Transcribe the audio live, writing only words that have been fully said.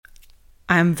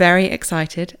I am very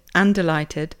excited and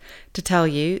delighted to tell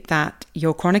you that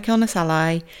your Chronic Illness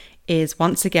Ally is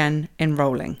once again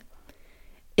enrolling.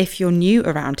 If you're new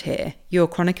around here, your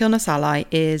Chronic Illness Ally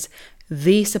is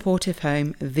the supportive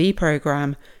home, the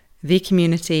program, the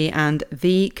community, and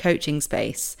the coaching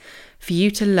space for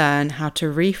you to learn how to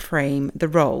reframe the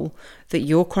role that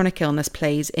your chronic illness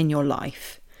plays in your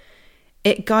life.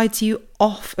 It guides you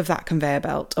off of that conveyor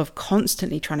belt of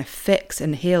constantly trying to fix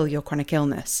and heal your chronic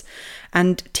illness,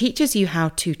 and teaches you how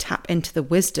to tap into the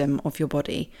wisdom of your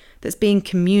body that's being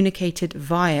communicated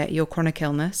via your chronic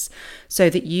illness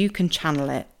so that you can channel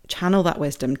that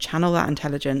wisdom, channel that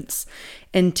intelligence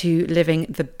into living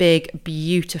the big,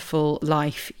 beautiful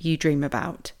life you dream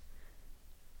about.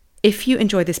 If you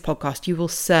enjoy this podcast, you will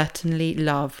certainly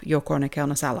love your Chronic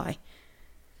Illness Ally.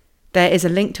 There is a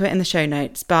link to it in the show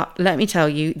notes, but let me tell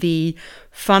you, the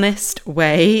funnest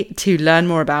way to learn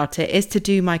more about it is to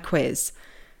do my quiz.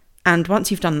 And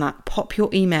once you've done that, pop your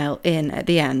email in at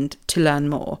the end to learn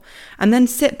more, and then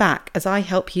sit back as I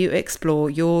help you explore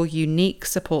your unique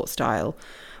support style,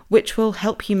 which will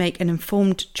help you make an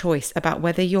informed choice about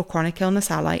whether your Chronic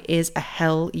Illness Ally is a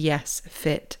hell yes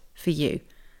fit for you.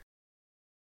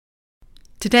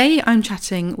 Today I'm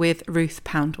chatting with Ruth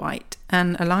Poundwhite,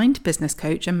 an aligned business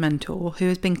coach and mentor who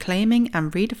has been claiming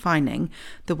and redefining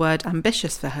the word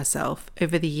ambitious for herself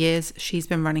over the years she's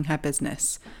been running her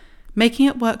business, making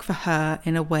it work for her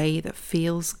in a way that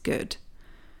feels good.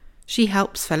 She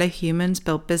helps fellow humans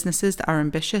build businesses that are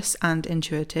ambitious and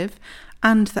intuitive,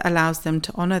 and that allows them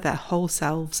to honour their whole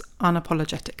selves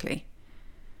unapologetically.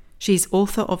 She's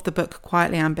author of the book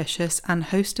Quietly Ambitious and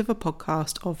host of a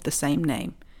podcast of the same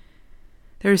name.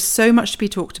 There is so much to be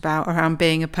talked about around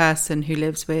being a person who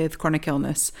lives with chronic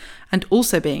illness, and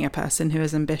also being a person who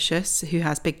is ambitious, who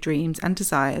has big dreams and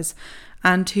desires,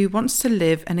 and who wants to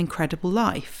live an incredible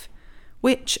life,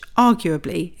 which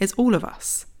arguably is all of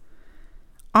us.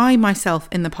 I myself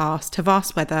in the past have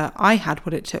asked whether I had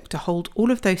what it took to hold all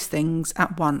of those things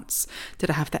at once. Did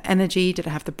I have the energy? Did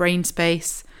I have the brain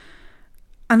space?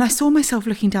 And I saw myself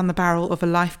looking down the barrel of a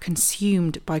life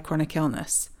consumed by chronic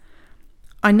illness.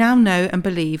 I now know and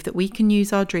believe that we can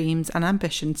use our dreams and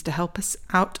ambitions to help us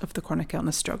out of the chronic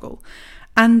illness struggle,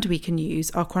 and we can use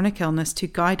our chronic illness to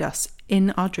guide us in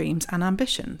our dreams and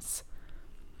ambitions.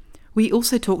 We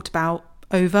also talked about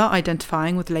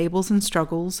over-identifying with labels and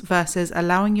struggles versus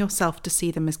allowing yourself to see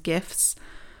them as gifts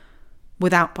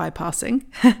without bypassing.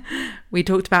 We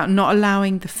talked about not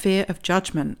allowing the fear of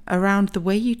judgment around the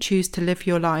way you choose to live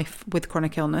your life with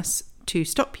chronic illness to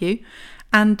stop you,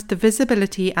 and the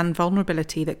visibility and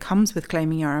vulnerability that comes with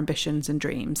claiming your ambitions and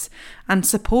dreams and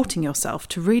supporting yourself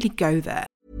to really go there.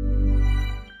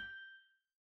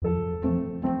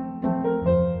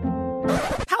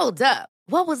 Hold up.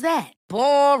 What was that?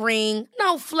 Boring.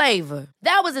 No flavor.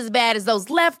 That was as bad as those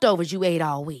leftovers you ate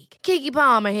all week. Keke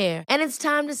Palmer here, and it's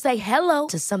time to say hello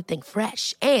to something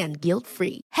fresh and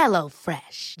guilt-free. Hello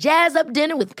Fresh. Jazz up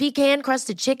dinner with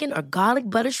pecan-crusted chicken or garlic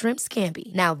butter shrimp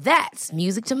scampi. Now that's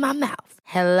music to my mouth.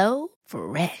 Hello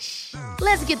Fresh.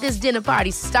 Let's get this dinner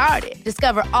party started.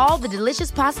 Discover all the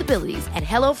delicious possibilities at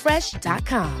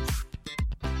HelloFresh.com.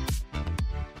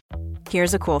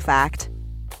 Here's a cool fact.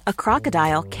 A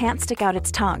crocodile can't stick out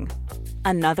its tongue.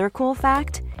 Another cool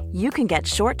fact, you can get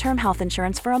short-term health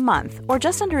insurance for a month or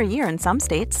just under a year in some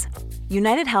states.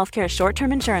 United Healthcare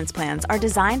short-term insurance plans are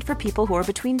designed for people who are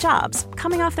between jobs,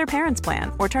 coming off their parents'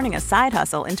 plan, or turning a side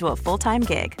hustle into a full-time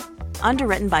gig.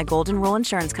 Underwritten by Golden Rule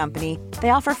Insurance Company,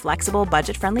 they offer flexible,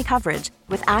 budget-friendly coverage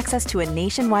with access to a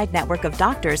nationwide network of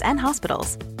doctors and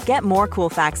hospitals. Get more cool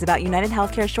facts about United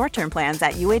Healthcare short-term plans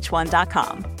at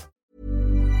uh1.com.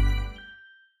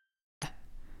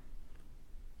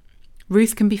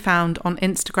 Ruth can be found on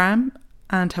Instagram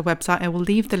and her website. I will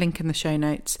leave the link in the show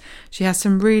notes. She has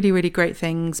some really, really great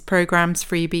things, programs,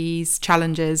 freebies,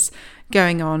 challenges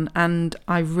going on, and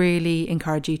I really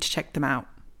encourage you to check them out.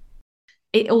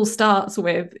 It all starts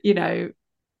with,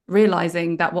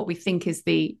 realizing that what we think is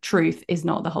the truth is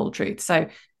not the whole truth. So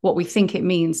what we think it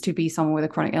means to be someone with a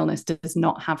chronic illness does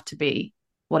not have to be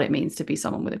what it means to be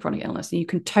someone with a chronic illness. And you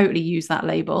can totally use that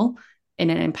label in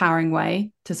an empowering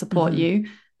way to support you.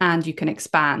 And you can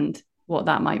expand what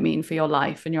that might mean for your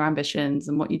life and your ambitions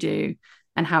and what you do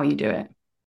and how you do it.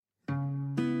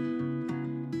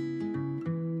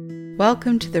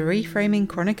 Welcome to the Reframing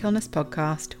Chronic Illness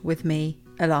podcast with me,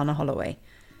 Alana Holloway.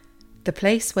 The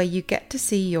place where you get to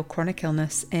see your chronic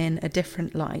illness in a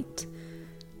different light,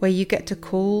 where you get to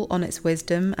call on its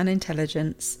wisdom and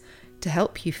intelligence to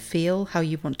help you feel how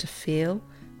you want to feel,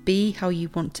 be how you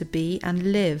want to be,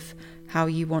 and live how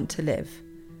you want to live.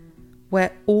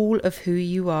 where all of who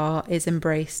you are is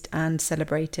embraced and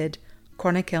celebrated,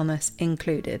 chronic illness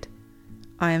included.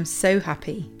 I am so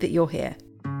happy that you're here.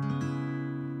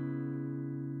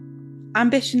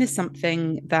 Ambition is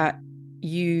something that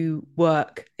you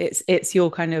work, it's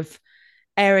your kind of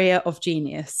area of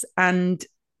genius, and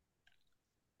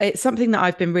it's something that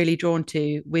I've been really drawn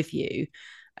to with you.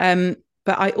 But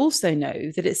I also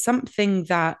know that it's something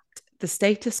that the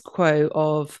status quo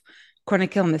of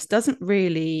chronic illness doesn't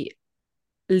really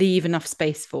leave enough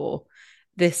space for.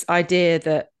 This idea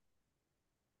that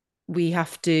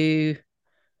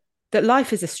that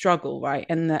life is a struggle, right?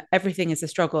 And that everything is a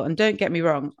struggle. And don't get me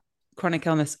wrong, chronic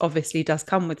illness obviously does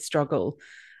come with struggle,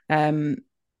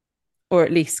 or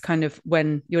at least kind of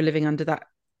when you're living under that,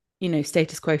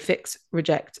 status quo, fix,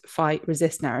 reject, fight,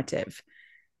 resist narrative.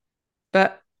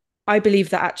 But I believe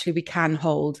that actually we can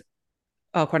hold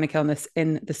our chronic illness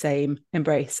in the same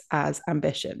embrace as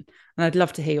ambition. And I'd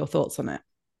love to hear your thoughts on it.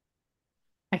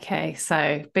 Okay,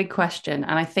 so big question.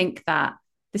 And I think that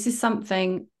this is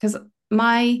something, because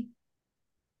my,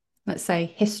 let's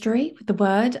say, history with the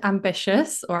word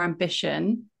ambitious or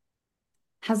ambition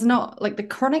has not, like, the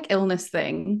chronic illness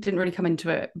thing didn't really come into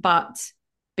it, but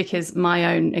because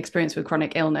my own experience with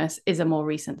chronic illness is a more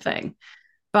recent thing.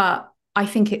 But I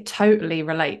think it totally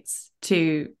relates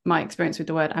to my experience with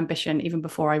the word ambition, even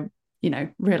before I,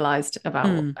 realized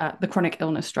about the chronic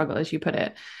illness struggle, as you put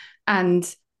it. And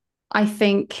I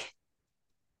think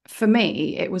for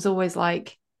me, it was always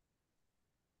like,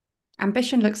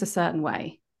 ambition looks a certain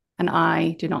way, and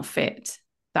I do not fit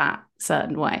that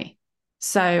certain way.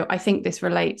 So I think this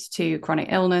relates to chronic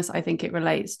illness. I think it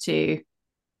relates to,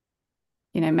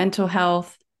 mental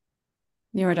health,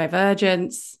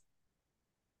 neurodivergence,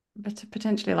 but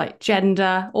potentially like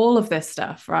gender, all of this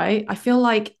stuff, right? I feel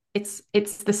like it's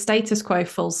the status quo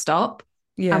full stop,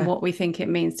 and what we think it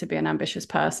means to be an ambitious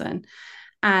person.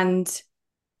 And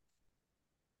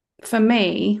for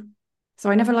me,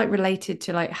 so I never related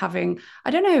to having,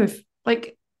 I don't know if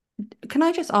can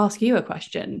I just ask you a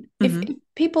question? Mm-hmm. If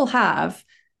people have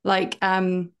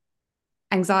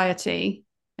anxiety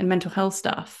and mental health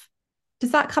stuff,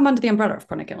 does that come under the umbrella of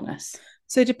chronic illness?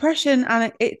 So depression,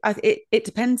 and it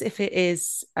depends if it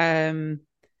is. I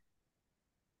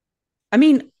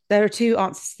mean, there are two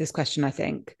answers to this question, I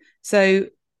think. So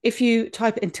if you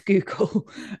type it into Google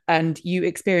and you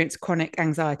experience chronic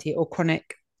anxiety or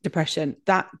chronic depression,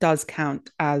 that does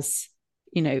count as,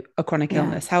 a chronic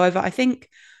illness. However, I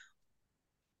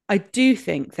do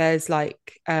think there's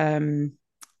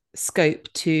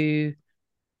scope to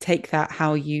take that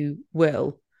how you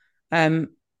will. And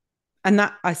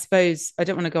that, I suppose, I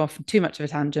don't want to go off on too much of a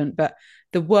tangent, but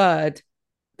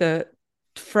the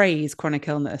phrase chronic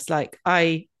illness,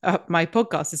 my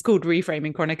podcast is called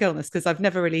Reframing Chronic Illness, because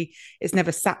it's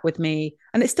never sat with me,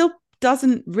 and it still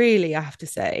doesn't really, I have to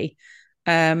say.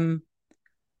 But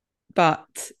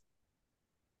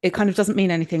it kind of doesn't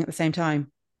mean anything at the same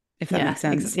time, if that makes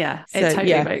sense. It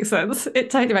totally makes sense. It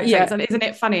totally makes sense. And isn't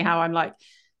it funny how I'm like,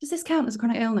 does this count as a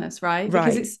chronic illness, right?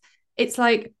 Because it's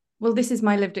like, well, this is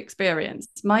my lived experience.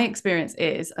 My experience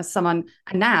is as someone,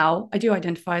 and now I do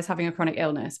identify as having a chronic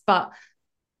illness, but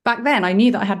back then I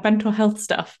knew that I had mental health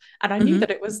stuff, and I knew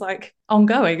that it was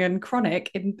ongoing and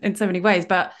chronic in so many ways.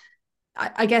 But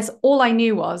I guess all I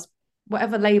knew was,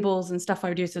 whatever labels and stuff I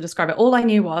would use to describe it, all I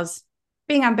knew was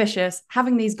being ambitious,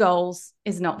 having these goals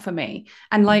is not for me.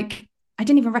 And I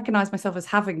didn't even recognize myself as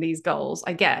having these goals,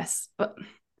 I guess. But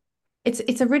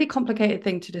it's a really complicated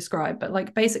thing to describe.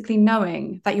 But basically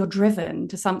knowing that you're driven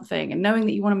to something, and knowing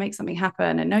that you want to make something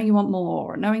happen, and knowing you want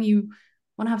more, and knowing you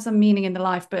want to have some meaning in the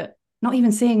life, but not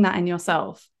even seeing that in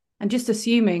yourself, and just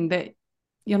assuming that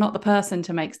you're not the person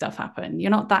to make stuff happen. You're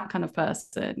not that kind of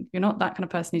person. You're not that kind of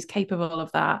person who's capable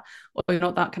of that, or you're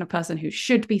not that kind of person who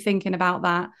should be thinking about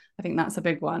that. I think that's a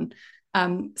big one.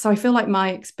 So I feel like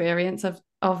my experience of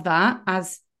that,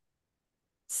 as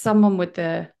someone with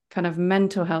the kind of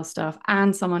mental health stuff,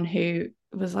 and someone who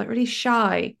was really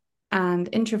shy and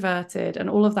introverted and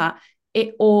all of that,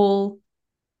 it all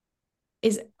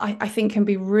is, I think, can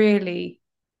be really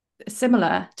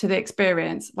similar to the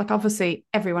experience. Obviously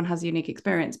everyone has a unique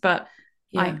experience, but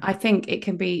I think it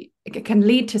can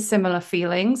lead to similar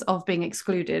feelings of being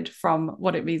excluded from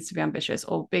what it means to be ambitious,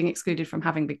 or being excluded from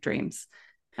having big dreams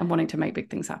and wanting to make big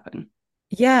things happen.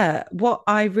 Yeah, what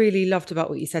I really loved about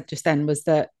what you said just then was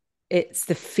that it's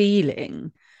the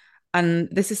feeling, and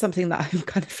this is something that I'm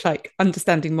kind of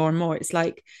understanding more and more. It's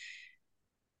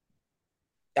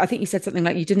I think you said something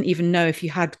like you didn't even know if you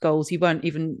had goals, you weren't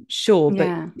even sure,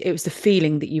 but it was the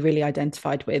feeling that you really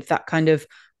identified with, that kind of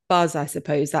buzz, I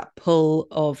suppose, that pull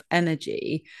of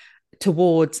energy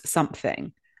towards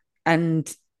something.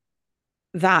 And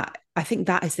that, I think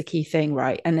that is the key thing,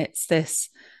 right? And it's this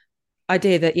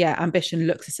idea that, yeah, ambition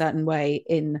looks a certain way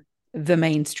in the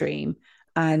mainstream,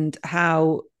 and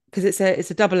how, because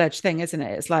it's a double-edged thing, isn't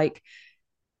it? It's like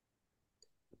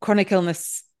chronic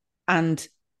illness and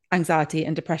anxiety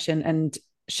and depression and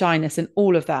shyness and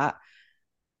all of that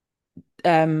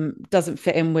doesn't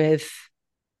fit in with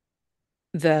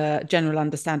the general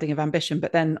understanding of ambition.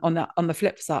 But then on the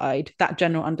flip side, that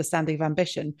general understanding of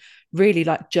ambition really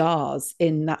like jars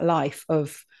in that life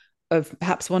of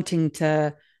perhaps wanting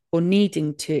to or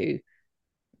needing to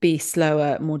be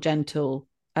slower, more gentle,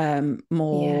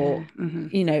 more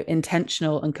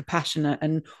intentional and compassionate,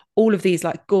 and all of these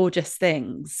like gorgeous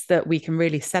things that we can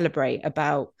really celebrate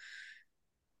about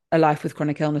a life with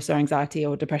chronic illness or anxiety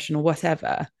or depression or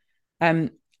whatever.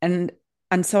 Um, and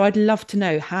so I'd love to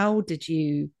know, how did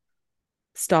you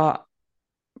start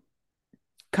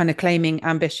kind of claiming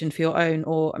ambition for your own,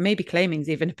 or maybe claiming is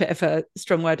even a bit of a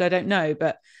strong word, I don't know,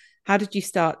 but how did you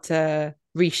start to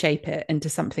reshape it into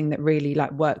something that really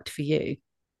like worked for you?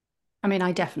 I mean,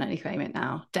 I definitely claim it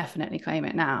now.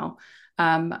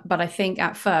 But I think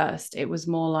at first it was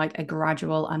more like a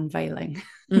gradual unveiling,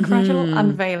 gradual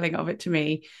unveiling of it to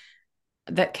me,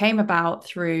 that came about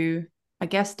through, I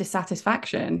guess,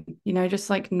 dissatisfaction, just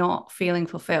like not feeling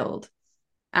fulfilled.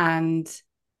 And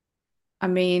I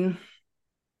mean,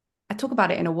 I talk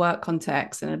about it in a work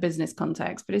context and a business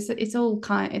context, but it's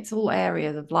all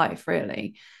areas of life,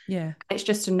 really. Yeah. It's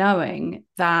just a knowing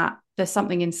that there's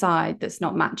something inside that's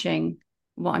not matching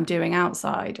what I'm doing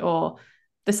outside, or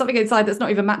there's something inside that's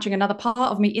not even matching another part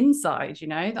of me inside,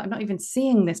 that I'm not even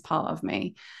seeing this part of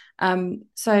me.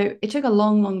 So it took a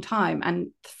long, long time. And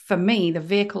for me, the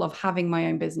vehicle of having my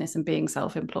own business and being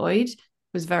self-employed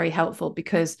was very helpful,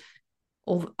 because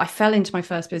I fell into my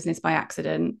first business by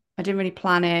accident. I didn't really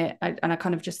plan it. And I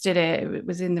kind of just did it. It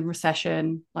was in the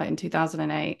recession, like in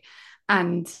 2008.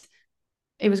 And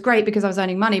it was great because I was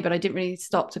earning money, but I didn't really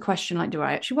stop to question, like, do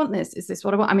I actually want this? Is this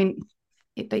what I want? I mean,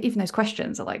 even those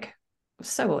questions are like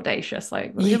so audacious.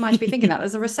 Like, who am I to be thinking that?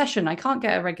 There's a recession. I can't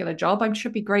get a regular job. I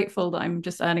should be grateful that I'm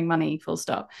just earning money, full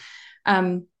stop.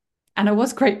 And I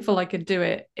was grateful I could do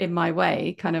it in my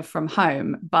way, kind of from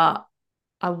home, but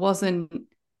I wasn't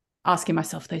asking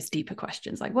myself those deeper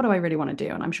questions, like, what do I really want to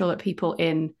do? And I'm sure that people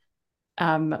in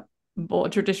more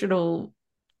traditional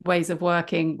ways of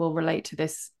working will relate to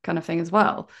this kind of thing as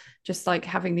well. Just like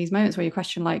having these moments where you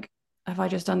question, like, have I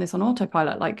just done this on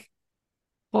autopilot? Like,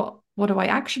 what do I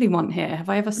actually want here? Have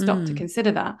I ever stopped to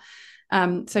consider that?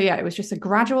 So yeah, it was just a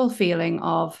gradual feeling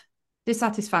of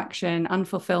dissatisfaction,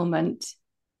 unfulfillment,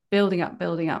 building up.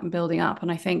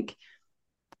 And I think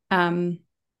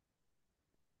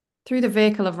through the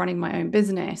vehicle of running my own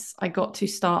business, I got to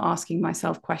start asking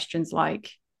myself questions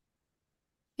like,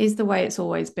 is the way it's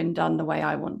always been done the way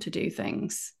I want to do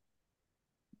things?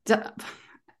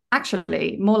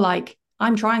 Actually, more like,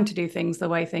 I'm trying to do things the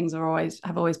way things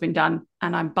have always been done,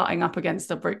 and I'm butting up against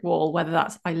a brick wall, whether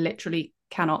that's I literally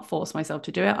cannot force myself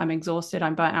to do it, I'm exhausted,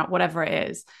 I'm burnt out, whatever it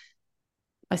is.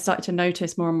 I started to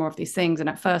notice more and more of these things. And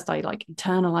at first I like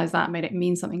internalized that, made it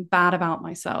mean something bad about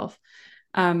myself.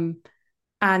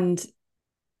 And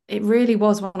it really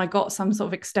was when I got some sort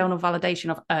of external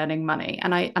validation of earning money.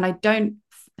 And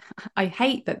I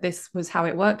hate that this was how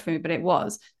it worked for me, but it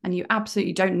was. And you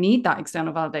absolutely don't need that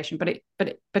external validation.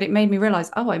 But it made me realize,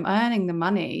 oh, I'm earning the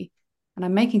money and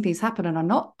I'm making things happen. And I'm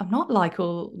not like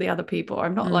all the other people.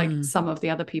 I'm not like some of the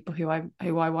other people who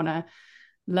I want to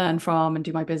learn from and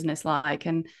do my business like.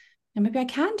 And maybe I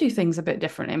can do things a bit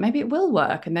differently. Maybe it will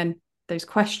work. And then those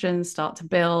questions start to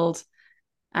build.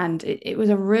 And it was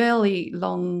a really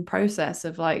long process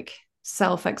of like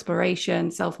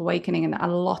self-exploration, self-awakening, and a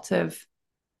lot of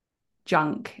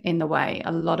junk in the way,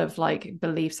 a lot of like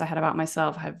beliefs I had about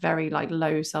myself. I had very like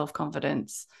low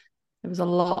self-confidence. There was a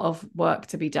lot of work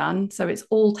to be done. So it's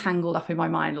all tangled up in my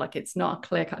mind. Like, it's not a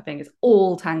clear-cut thing. It's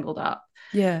all tangled up.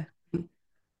 Yeah.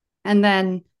 And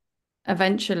then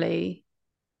eventually,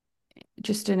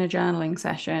 just in a journaling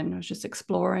session, I was just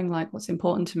exploring like, what's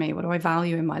important to me? What do I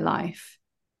value in my life?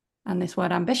 And this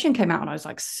word ambition came out, and I was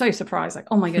like so surprised, like,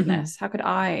 oh my goodness, how could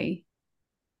I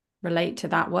relate to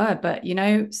that word? But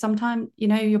sometimes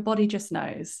your body just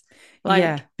knows,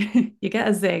 like, you get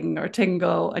a zing or a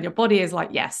tingle and your body is like,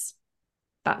 yes,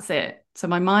 that's it. So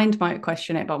my mind might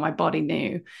question it, but my body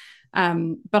knew.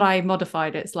 But I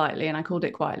modified it slightly and I called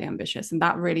it quietly ambitious, and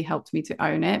that really helped me to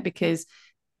own it, because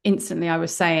instantly I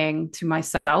was saying to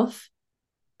myself,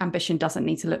 ambition doesn't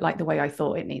need to look like the way I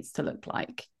thought it needs to look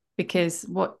like. Because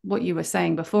what you were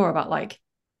saying before about like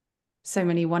so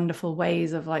many wonderful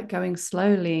ways of like going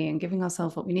slowly and giving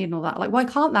ourselves what we need and all that. Like, why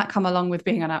can't that come along with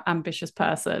being an ambitious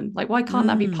person? Like, why can't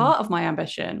that be part of my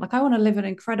ambition? Like, I want to live an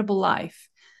incredible life.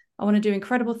 I want to do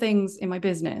incredible things in my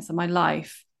business and my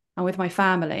life and with my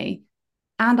family.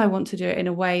 And I want to do it in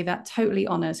a way that totally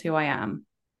honors who I am,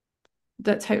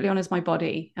 that totally honors my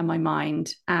body and my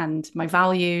mind and my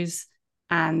values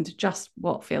and just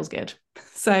what feels good.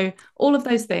 So all of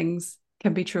those things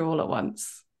can be true all at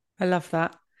once. I love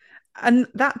that. And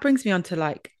that brings me on to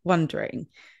like wondering,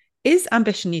 is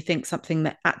ambition, you think, something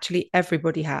that actually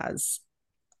everybody has?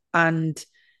 And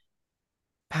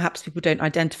perhaps people don't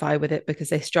identify with it because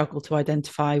they struggle to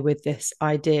identify with this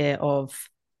idea of,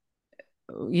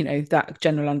 you know, that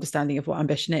general understanding of what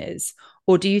ambition is?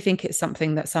 Or do you think it's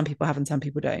something that some people have and some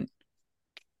people don't?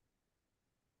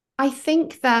 I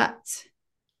think that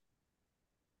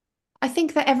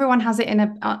everyone has it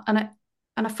in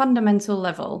on a fundamental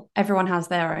level. Everyone has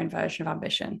their own version of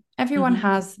ambition. Everyone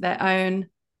has their own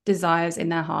desires in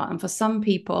their heart. And for some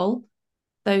people,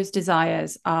 those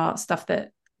desires are stuff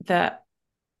that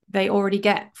they already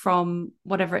get from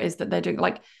whatever it is that they're doing.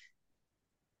 Like,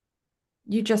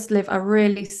 you just live a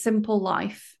really simple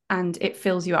life and it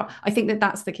fills you up. I think that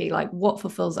that's the key, like what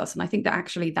fulfills us. And I think that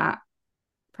actually that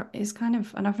is kind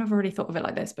of, and I've never really thought of it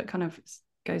like this, but kind of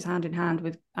goes hand in hand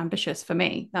with ambitious for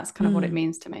me. That's kind of what it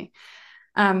means to me.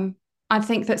 I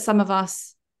think that some of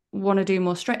us want to do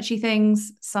more stretchy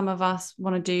things. Some of us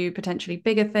want to do potentially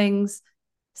bigger things.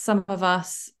 Some of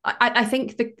us, I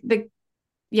think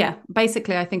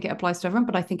basically I think it applies to everyone,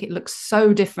 but I think it looks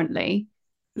so differently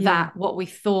that what we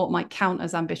thought might count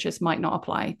as ambitious might not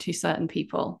apply to certain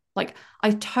people. Like,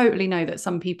 I totally know that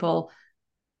some people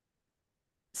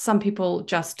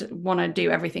just want to do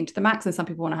everything to the max, and some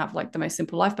people want to have like the most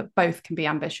simple life, but both can be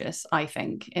ambitious, I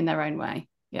think, in their own way.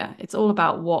 Yeah, it's all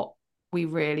about what we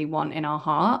really want in our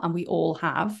heart, and we all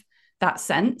have that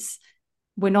sense.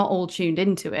 We're not all tuned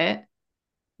into it.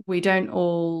 We don't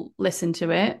all listen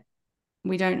to it.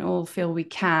 We don't all feel we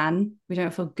can. We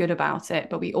don't feel good about it,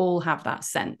 but we all have that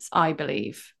sense, I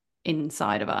believe,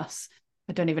 inside of us.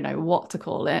 I don't even know what to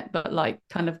call it, but like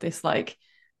kind of this like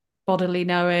bodily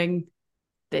knowing,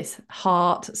 this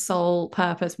heart, soul,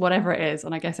 purpose, whatever it is.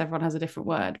 And I guess everyone has a different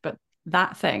word, but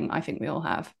that thing I think we all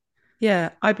have.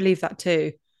 Yeah, I believe that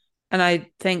too. And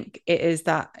I think it is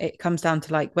that it comes down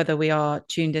to like whether we are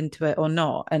tuned into it or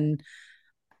not. And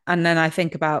then I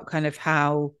think about kind of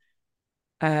how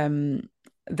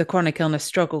the chronic illness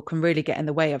struggle can really get in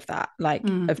the way of that, like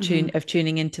of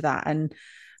tuning into that. And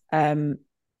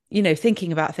you know,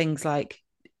 thinking about things like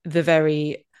the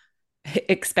very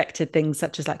expected things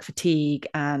such as like fatigue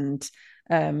and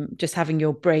just having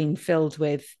your brain filled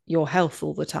with your health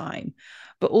all the time.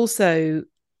 But also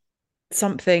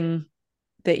something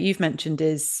that you've mentioned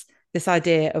is this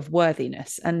idea of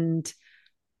worthiness, and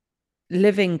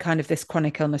living kind of this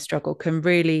chronic illness struggle can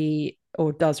really,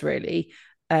 or does really,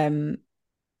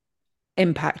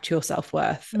 impact your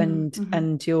self-worth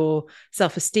and your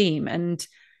self-esteem. And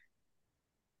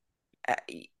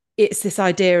it's this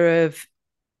idea of,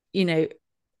 you know,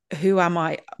 who am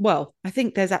I? Well, I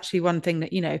think there's actually one thing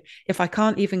that, you know, if I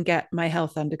can't even get my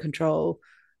health under control,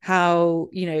 how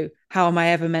am I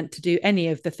ever meant to do any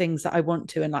of the things that I want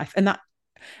to in life? And that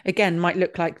again might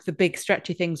look like the big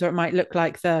stretchy things, or it might look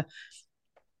like the,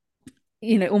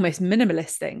 you know, almost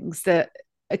minimalist things. That,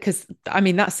 because I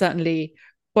mean, that's certainly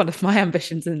one of my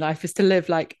ambitions in life, is to live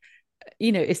like,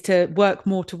 you know, is to work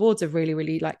more towards a really,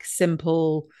 really like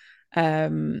simple,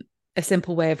 a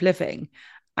simple way of living.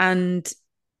 And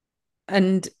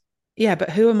yeah, but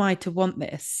who am I to want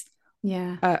this?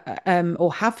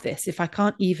 Or have this if I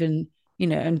can't even, you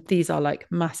know, and these are like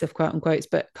massive quote unquotes,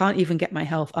 but can't even get my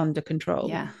health under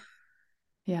control.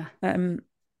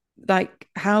 Like,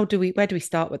 where do we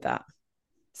start with that?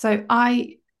 So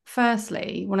I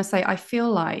firstly want to say, I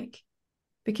feel like,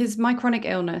 because my chronic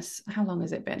illness, how long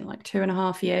has it been? Like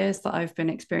 2.5 years that I've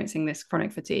been experiencing this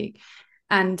chronic fatigue,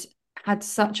 and had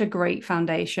such a great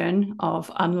foundation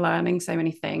of unlearning so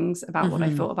many things about what I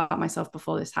thought about myself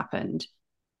before this happened,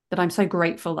 that I'm so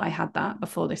grateful that I had that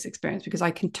before this experience, because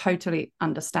I can totally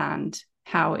understand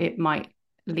how it might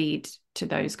lead to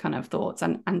those kind of thoughts.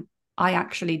 And I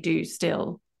actually do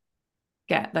still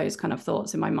get those kind of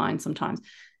thoughts in my mind sometimes.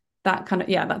 That kind of,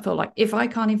 that thought, like, if I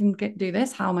can't even do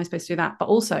this, how am I supposed to do that? But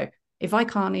also, if I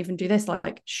can't even do this,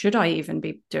 like, should I even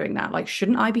be doing that? Like,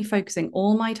 shouldn't I be focusing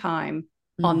all my time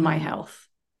on my health?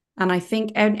 And I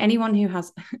think anyone who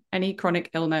has any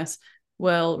chronic illness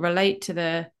will relate to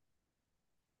the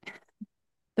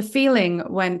feeling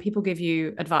when people give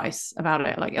you advice about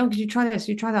it, like, oh, could you try this,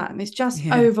 you try that, and it's just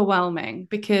overwhelming,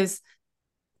 because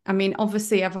I mean,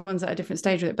 obviously everyone's at a different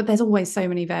stage with it, but there's always so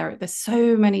many there's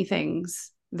so many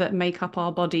things that make up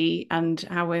our body and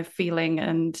how we're feeling,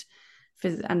 and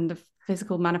the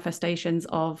physical manifestations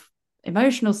of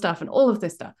emotional stuff and all of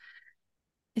this stuff.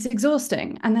 It's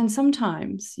exhausting. And then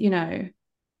sometimes, you know,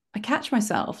 I catch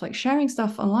myself like sharing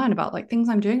stuff online about like things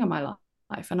I'm doing in my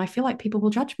life, and I feel like people will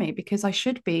judge me because I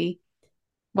should be,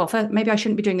 well, maybe I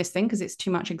shouldn't be doing this thing because it's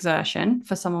too much exertion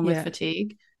for someone with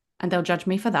fatigue, and they'll judge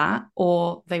me for that,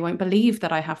 or they won't believe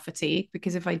that I have fatigue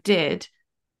because if I did,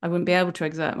 I wouldn't be able to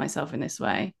exert myself in this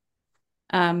way.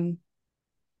 So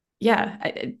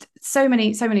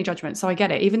many judgments. So I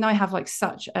get it. Even though I have like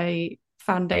such a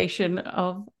foundation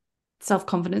of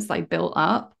self-confidence that I built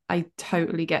up, I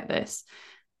totally get this.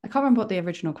 I can't remember what the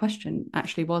original question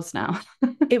actually was now.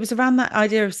 It was around that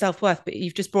idea of self-worth, but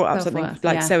you've just brought up something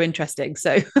like so interesting.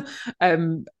 So,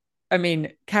 I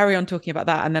mean, carry on talking about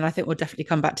that. And then I think we'll definitely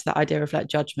come back to that idea of like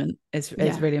judgment is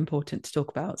really important to talk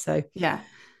about. So,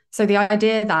 So the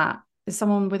idea that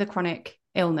someone with a chronic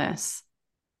illness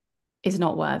is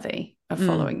not worthy of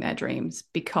following their dreams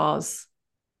because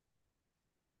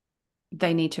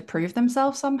they need to prove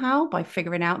themselves somehow by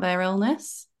figuring out their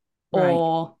illness,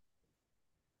 or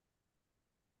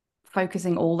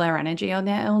focusing all their energy on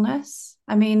their illness.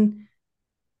 I mean,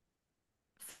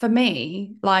 for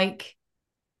me, like,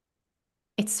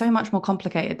 it's so much more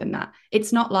complicated than that.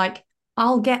 It's not like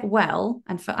I'll get well,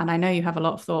 and I know you have a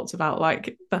lot of thoughts about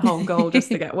like the whole goal just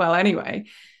to get well anyway.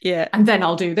 Yeah. And then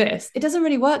I'll do this. It doesn't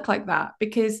really work like that,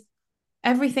 because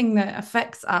everything that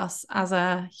affects us as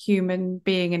a human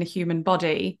being in a human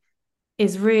body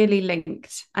is really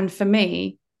linked. And for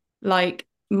me, like,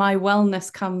 my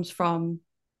wellness comes from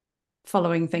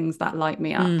following things that light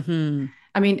me up.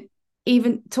 I mean,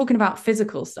 even talking about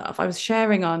physical stuff, I was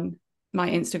sharing on my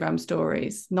Instagram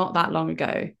stories not that long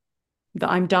ago that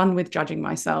I'm done with judging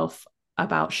myself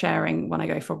about sharing when I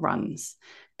go for runs,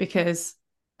 because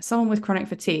someone with chronic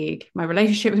fatigue, my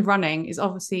relationship with running is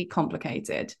obviously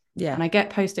complicated. And I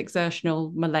get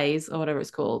post-exertional malaise, or whatever it's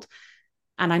called.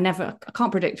 And I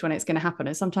can't predict when it's going to happen.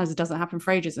 And sometimes it doesn't happen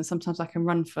for ages. And sometimes I can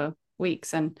run for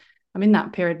weeks. And I'm in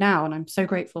that period now, and I'm so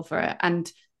grateful for it.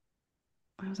 And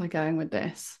where was I going with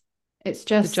this? It's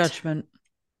just the judgment.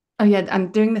 Oh yeah.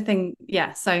 And doing the thing.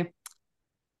 Yeah. So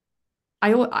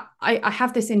I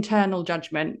have this internal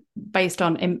judgment based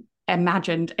on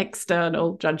imagined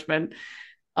external judgment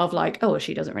of like, oh,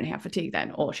 she doesn't really have fatigue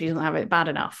then, or she doesn't have it bad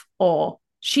enough, or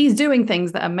she's doing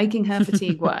things that are making her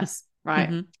fatigue worse.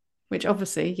 Right. Which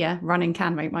obviously, running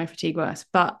can make my fatigue worse.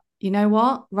 But you know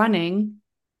what? Running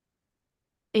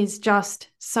is just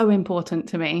so important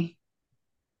to me.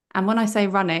 And when I say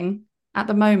running, at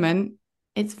the moment,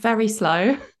 it's very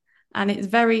slow and it's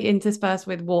very interspersed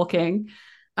with walking.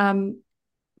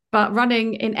 But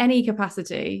running in any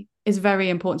capacity is very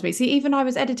important to me. See, even I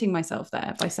was editing myself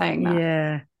there by saying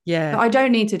that. Yeah. So I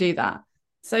don't need to do that.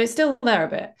 So it's still there a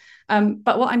bit.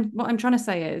 But what I'm trying to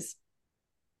say is,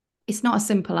 it's not as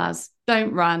simple as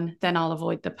don't run, then I'll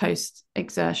avoid the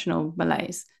post-exertional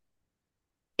malaise.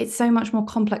 It's so much more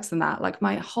complex than that. Like,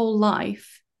 my whole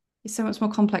life is so much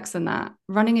more complex than that.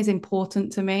 Running is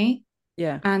important to me.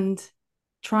 Yeah. And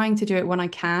trying to do it when I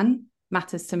can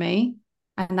matters to me.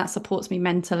 And that supports me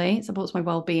mentally. It supports my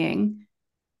well-being.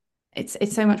 It's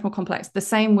so much more complex. The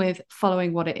same with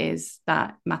following what it is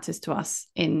that matters to us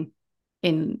in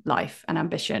life and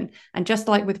ambition. And just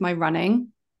like with my running,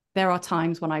 there are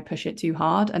times when I push it too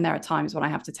hard, and there are times when I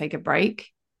have to take a break,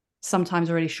 sometimes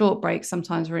really short breaks,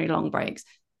 sometimes really long breaks.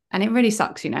 And it really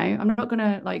sucks, you know. I'm not going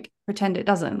to like pretend it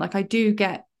doesn't. Like, I do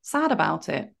get sad about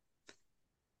it.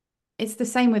 It's the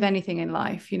same with anything in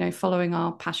life, you know, following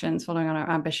our passions, following our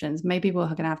ambitions. Maybe we're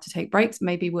going to have to take breaks.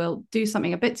 Maybe we'll do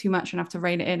something a bit too much and have to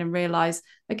rein it in and realize,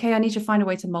 okay, I need to find a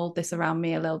way to mold this around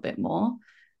me a little bit more.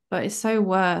 But it's so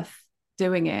worth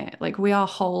doing it. Like, we are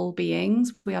whole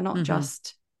beings. We are not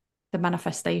just the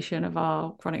manifestation of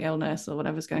our chronic illness or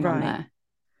whatever's going on there.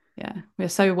 Yeah, we're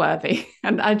so worthy.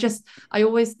 And I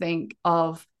always think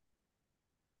of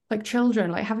like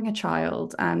children, like having a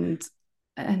child and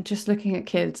just looking at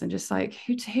kids and just like,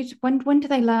 when do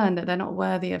they learn that they're not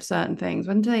worthy of certain things?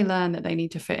 When do they learn that they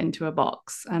need to fit into a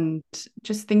box? And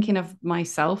just thinking of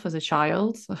myself as a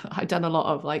child, I've done a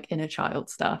lot of like inner child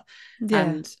stuff.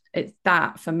 And it's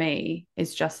that for me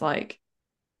is just like,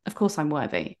 of course I'm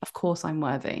worthy. Of course I'm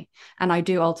worthy. And I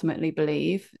do ultimately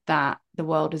believe that the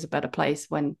world is a better place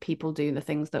when people do the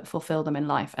things that fulfill them in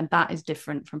life. And that is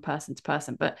different from person to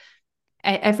person. But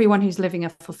everyone who's living a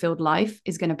fulfilled life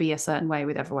is going to be a certain way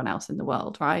with everyone else in the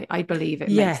world, right? I believe it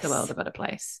makes the world a better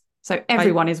place. So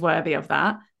everyone is worthy of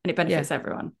that, and it benefits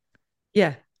everyone.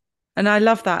 Yeah. And I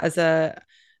love that as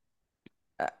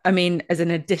I mean, as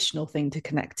an additional thing to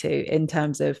connect to in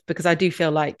terms of, because I do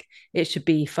feel like it should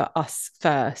be for us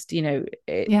first, you know,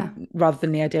 rather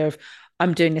than the idea of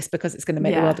I'm doing this because it's going to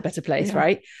make the world a better place,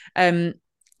 right?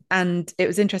 And it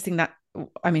was interesting that,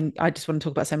 I mean, I just want to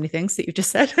talk about so many things that you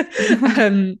just said.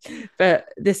 But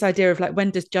this idea of like,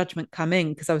 when does judgment come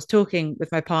in? Because I was talking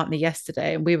with my partner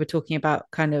yesterday and we were talking about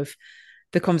kind of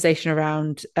the conversation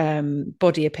around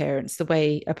body appearance, the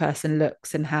way a person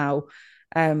looks, and how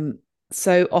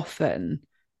so often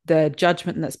the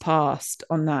judgment that's passed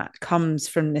on that comes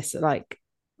from this like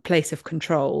place of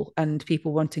control and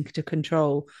people wanting to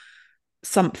control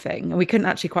something. And we couldn't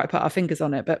actually quite put our fingers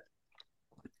on it. But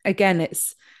again,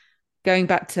 it's going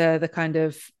back to the kind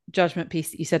of judgment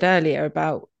piece that you said earlier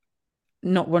about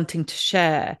not wanting to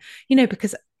share, you know,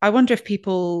 because I wonder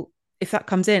if that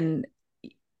comes in,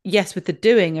 yes, with the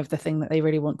doing of the thing that they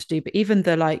really want to do, but even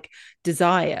the like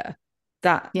desire,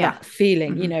 that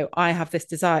feeling, you know, I have this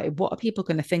desire, what are people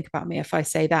going to think about me if I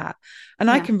say that?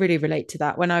 And I can really relate to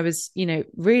that. When I was, you know,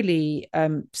 really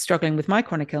struggling with my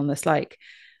chronic illness, like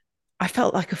I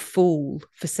felt like a fool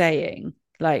for saying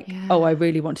like, oh, I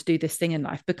really want to do this thing in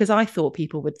life, because I thought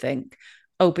people would think,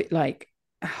 oh, but like,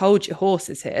 hold your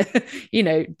horses here, you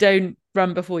know, don't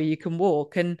run before you can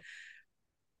walk. And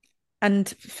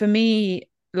for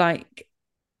me, like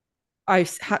I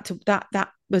had to, that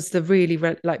was the really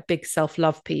like big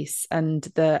self-love piece and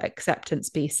the acceptance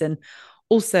piece. And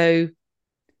also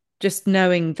just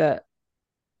knowing that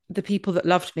the people that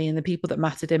loved me and the people that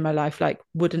mattered in my life, like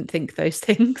wouldn't think those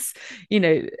things, you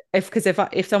know,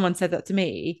 if someone said that to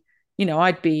me, you know,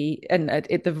 I'd be, and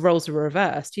the roles were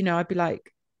reversed, you know, I'd be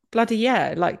like, bloody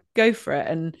yeah, like go for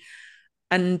it.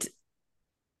 And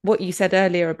what you said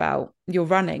earlier about your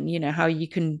running, you know, how you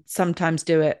can sometimes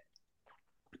do it,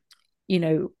 you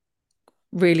know,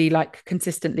 really like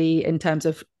consistently in terms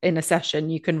of in a session,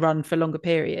 you can run for longer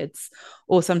periods,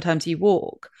 or sometimes you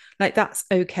walk, like that's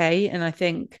okay. And I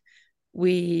think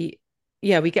we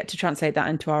get to translate that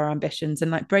into our ambitions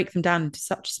and like break them down into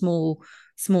such small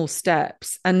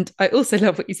steps. And I also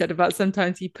love what you said about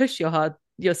sometimes you push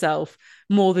yourself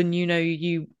more than you know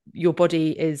your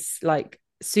body is like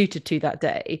suited to that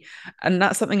day. And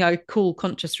that's something I call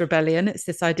conscious rebellion. It's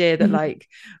this idea that like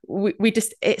we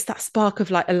just, it's that spark of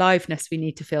like aliveness we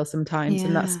need to feel sometimes,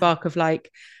 and that spark of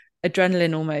like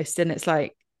adrenaline almost. And it's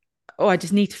like, oh, I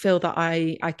just need to feel that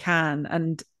I can,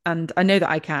 and I know that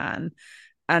I can,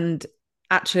 and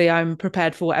actually I'm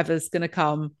prepared for whatever's going to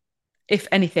come, if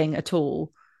anything at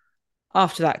all,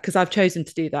 after that, because I've chosen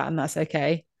to do that, and that's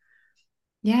okay.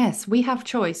 Yes, we have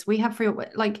choice. We have free,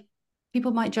 like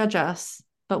people might judge us,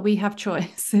 but we have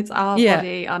choice. It's our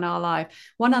body and our life.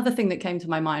 One other thing that came to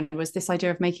my mind was this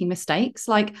idea of making mistakes.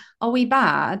 Like, are we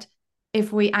bad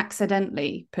if we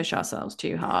accidentally push ourselves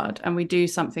too hard and we do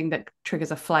something that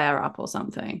triggers a flare up or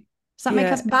something? Does that make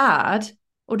us bad?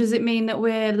 Or does it mean that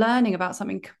we're learning about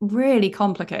something really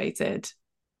complicated?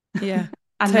 Yeah,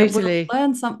 and totally.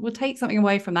 We'll take something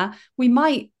away from that. We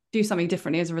might do something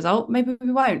differently as a result. Maybe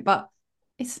we won't, but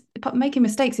making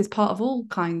mistakes is part of all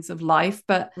kinds of life.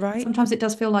 But sometimes it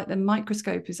does feel like the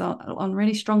microscope is on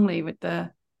really strongly with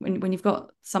when you've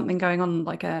got something going on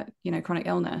like a, you know, chronic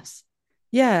illness.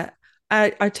 Yeah,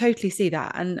 I totally see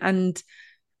that. And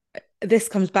this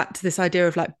comes back to this idea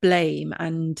of like blame.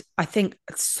 And I think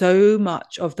so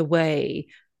much of the way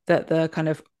that the kind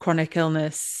of chronic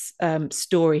illness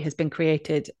story has been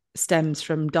created stems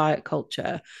from diet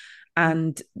culture,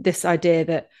 and this idea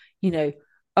that, you know,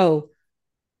 oh,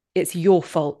 it's your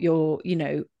fault, you're, you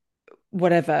know,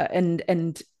 whatever.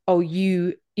 And oh,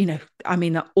 you know, I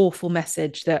mean, that awful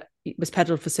message that was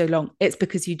peddled for so long, it's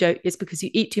because you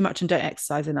eat too much and don't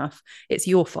exercise enough. It's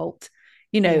your fault,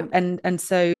 you know. And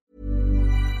so.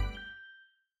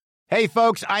 Hey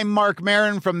folks, I'm Mark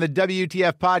Maron from the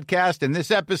WTF podcast, and this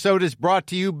episode is brought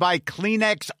to you by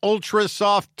Kleenex Ultra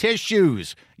Soft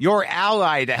Tissues, your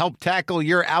ally to help tackle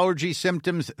your allergy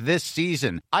symptoms this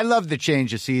season. I love the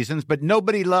change of seasons, but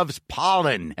nobody loves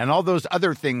pollen and all those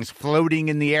other things floating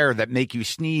in the air that make you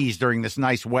sneeze during this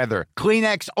nice weather.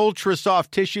 Kleenex Ultra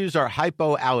Soft Tissues are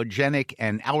hypoallergenic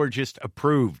and allergist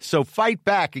approved, so fight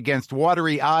back against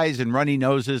watery eyes and runny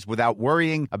noses without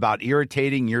worrying about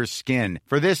irritating your skin.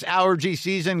 For this allergy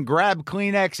season, grab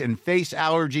Kleenex and face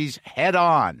allergies head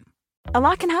on. A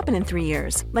lot can happen in 3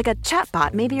 years, like a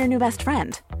chatbot may be your new best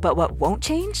friend. But what won't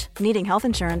change? Needing health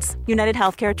insurance. United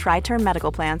Healthcare Tri-Term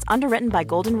Medical Plans, underwritten by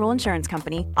Golden Rule Insurance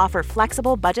Company, offer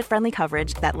flexible, budget-friendly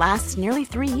coverage that lasts nearly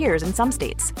 3 years in some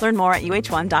states. Learn more at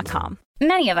uh1.com.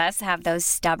 Many of us have those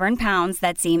stubborn pounds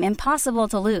that seem impossible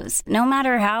to lose, no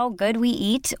matter how good we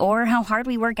eat or how hard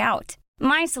we work out.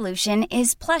 My solution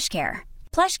is PlushCare.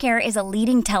 PlushCare is a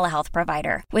leading telehealth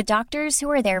provider with doctors who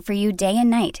are there for you day and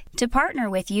night to partner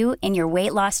with you in your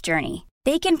weight loss journey.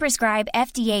 They can prescribe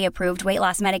FDA-approved weight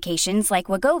loss medications like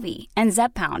Wegovy and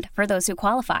Zepbound for those who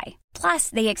qualify. Plus,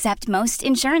 they accept most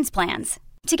insurance plans.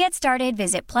 To get started,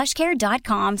 visit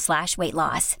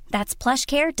plushcare.com/weightloss. That's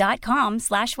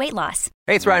plushcare.com/weightloss.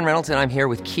 Hey, it's Ryan Reynolds, and I'm here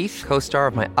with Keith, co-star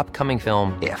of my upcoming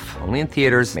film, If, only in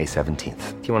theaters May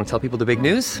 17th. Do you want to tell people the big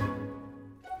news?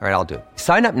 All right, I'll do it.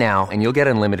 Sign up now and you'll get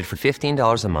unlimited for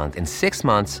 $15 a month and 6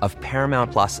 months of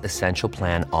Paramount Plus Essential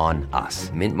Plan on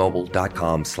us.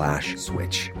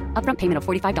 Mintmobile.com/switch. Upfront payment of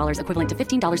 $45 equivalent to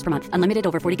 $15 per month. Unlimited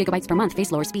over 40 gigabytes per month.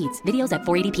 Face lower speeds. Videos at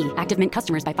 480p. Active Mint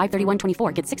customers by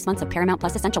 531.24 get 6 months of Paramount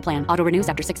Plus Essential Plan. Auto renews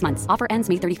after 6 months. Offer ends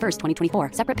May 31st,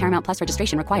 2024. Separate Paramount Plus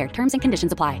registration required. Terms and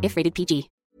conditions apply if rated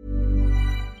PG.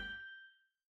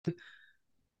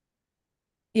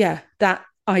 Yeah, that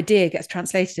idea gets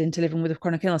translated into living with a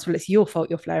chronic illness. Well, it's your fault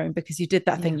you're flaring because you did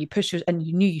that thing, you pushed and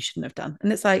you knew you shouldn't have done.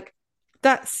 And it's like,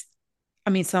 that's,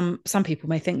 I mean, some people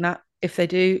may think that. If they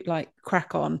do, like,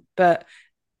 crack on, but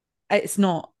it's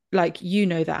not like, you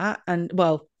know that, and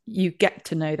well, you get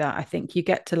to know that. I think you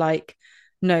get to, like,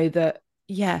 know that,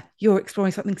 yeah, you're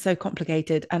exploring something so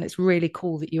complicated, and it's really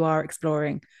cool that you are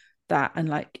exploring that, and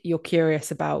like, you're curious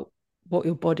about what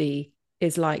your body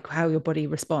is like, how your body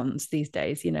responds these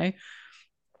days, you know.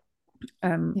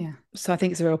 So I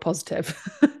think it's a real positive.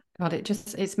 God,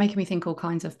 it's making me think all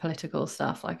kinds of political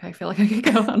stuff. Like, I feel like I could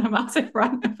go on a massive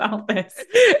rant about this.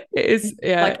 It is,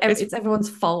 yeah. Like, it's everyone's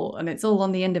fault, and it's all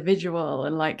on the individual,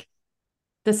 and like,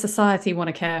 does society want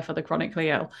to care for the chronically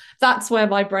ill? That's where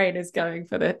my brain is going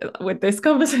with this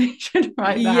conversation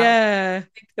right now. Yeah.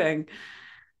 Big thing.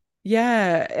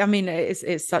 Yeah. I mean,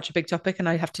 it's such a big topic, and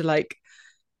I have to, like,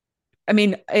 I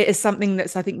mean, it is something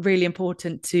that's, I think, really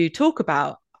important to talk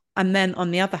about. And then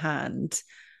on the other hand,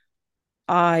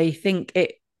 I think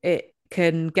it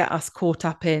can get us caught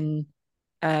up in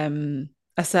a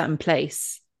certain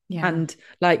place. Yeah. And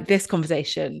like, this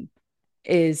conversation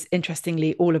is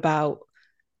interestingly all about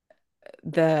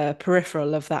the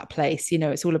peripheral of that place. You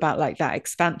know, it's all about, like, that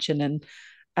expansion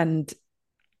and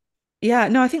yeah,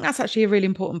 no, I think that's actually a really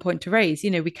important point to raise.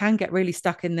 You know, we can get really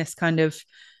stuck in this kind of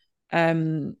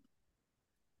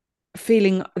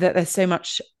feeling that there's so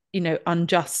much, you know,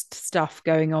 unjust stuff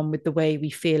going on with the way we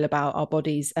feel about our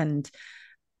bodies, and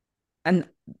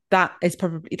that is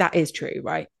true,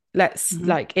 right?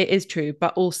 Like, it is true,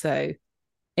 but also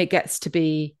it gets to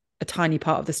be a tiny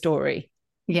part of the story.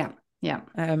 Yeah.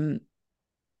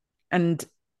 And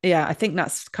yeah, I think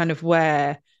that's kind of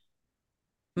where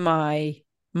my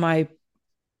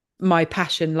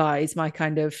passion lies, my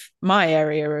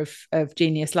area of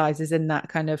genius lies, is in that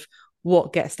kind of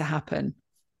what gets to happen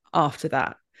after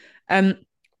that.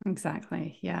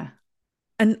 Exactly. Yeah.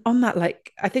 And on that,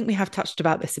 like, I think we have touched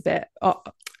on this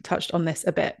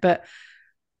a bit, but,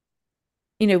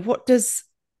 you know, what does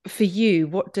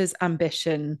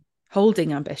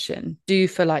holding ambition do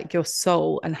for, like, your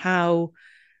soul, and how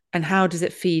does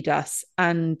it feed us?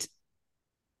 And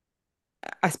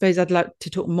I suppose I'd like to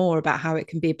talk more about how it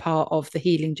can be a part of the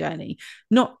healing journey,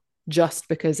 not just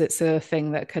because it's a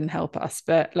thing that can help us,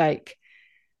 but, like,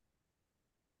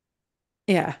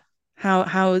 yeah,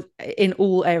 how in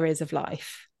all areas of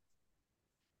life.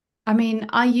 I mean,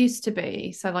 I used to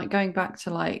be, so, like, going back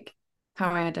to, like, how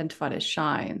I identified as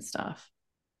shy and stuff,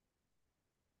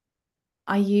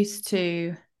 I used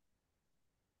to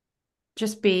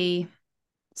just be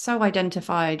so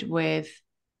identified with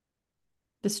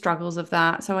the struggles of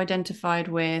that, so identified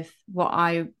with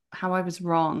how I was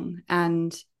wrong,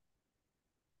 and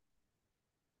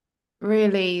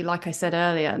really, like I said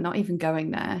earlier, not even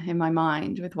going there in my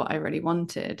mind with what I really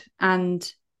wanted.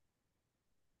 And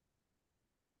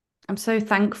I'm so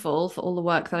thankful for all the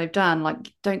work that I've done.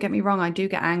 Like, don't get me wrong, I do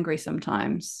get angry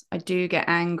sometimes. I do get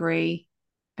angry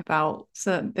about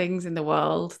certain things in the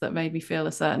world that made me feel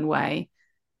a certain way.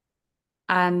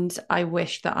 And I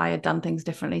wish that I had done things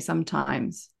differently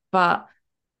sometimes. But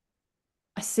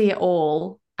I see it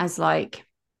all as, like,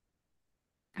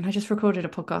 and I just recorded a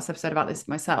podcast episode about this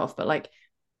myself, but, like,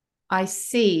 I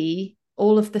see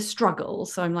all of the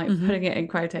struggles, so I'm, like, putting it in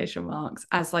quotation marks,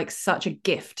 as, like, such a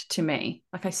gift to me.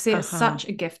 Like, I see it as such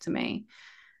a gift to me,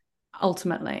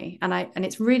 ultimately. And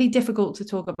it's really difficult to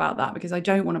talk about that, because I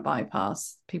don't want to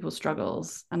bypass people's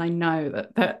struggles. And I know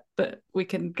that we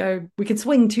can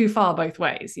swing too far both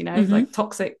ways, you know, like,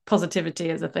 toxic positivity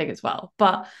is a thing as well.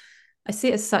 But I see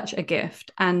it as such a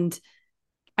gift. And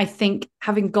I think,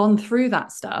 having gone through that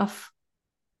stuff,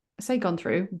 going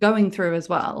through as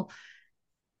well,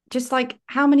 just like,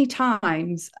 how many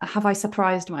times have I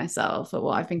surprised myself at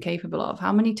what I've been capable of?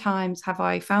 How many times have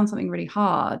I found something really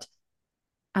hard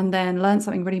and then learned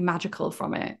something really magical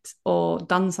from it, or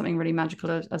done something really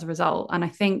magical as a result? And I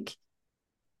think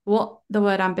what the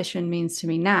word ambition means to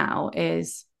me now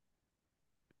is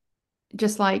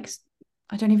just like,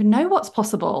 I don't even know what's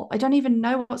possible. I don't even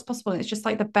know what's possible. And it's just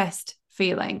like the best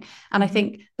feeling. And I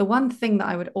think the one thing that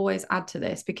I would always add to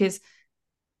this, because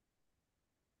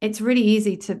it's really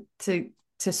easy to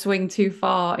swing too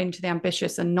far into the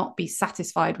ambitious and not be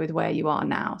satisfied with where you are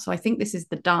now. So I think this is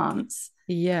the dance.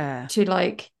 Yeah. To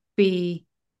like be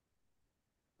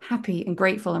happy and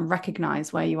grateful and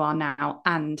recognize where you are now,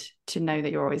 and to know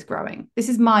that you're always growing. This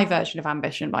is my version of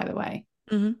ambition, by the way,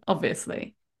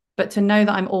 obviously. But to know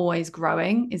that I'm always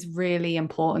growing is really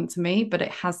important to me, but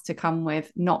it has to come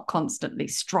with not constantly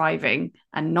striving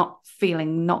and not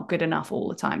feeling not good enough all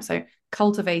the time. So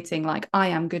cultivating like, I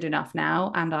am good enough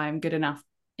now, and I am good enough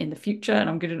in the future,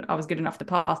 and I was good enough in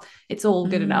the past. It's all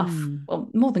good enough, or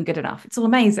more than good enough. It's all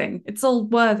amazing. It's all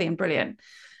worthy and brilliant.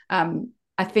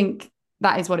 I think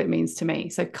that is what it means to me.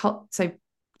 So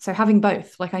having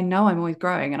both, like, I know I'm always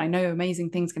growing, and I know amazing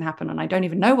things can happen, and I don't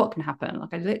even know what can happen.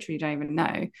 Like, I literally don't even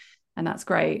know. And that's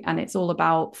great. And it's all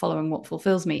about following what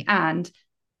fulfills me and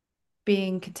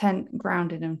being content,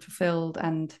 grounded and fulfilled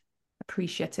and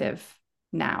appreciative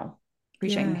now,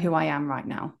 appreciating who I am right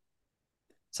now.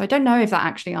 So I don't know if that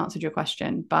actually answered your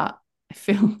question, but I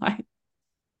feel like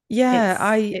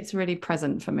it's really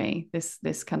present for me,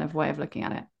 this kind of way of looking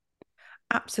at it.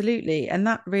 Absolutely. And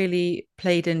that really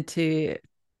played into,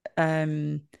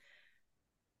 I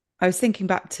was thinking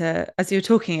back to, as you were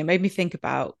talking, it made me think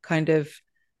about kind of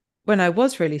when I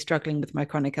was really struggling with my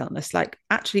chronic illness, like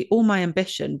actually all my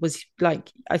ambition was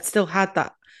like, I still had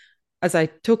that as I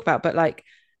talk about, but like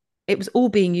it was all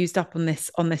being used up on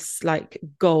this like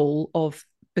goal of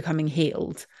becoming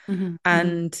healed.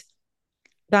 And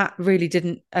that really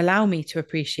didn't allow me to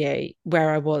appreciate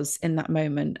where I was in that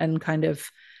moment. And kind of,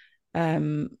 I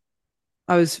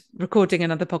was recording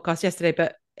another podcast yesterday,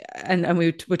 but and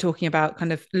we were talking about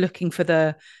kind of looking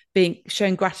for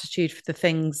showing gratitude for the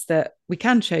things that we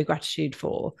can show gratitude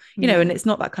for, you know, and it's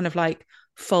not that kind of like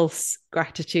false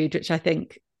gratitude, which I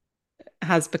think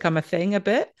has become a thing a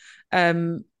bit.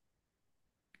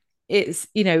 It's,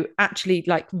 you know, actually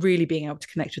like really being able to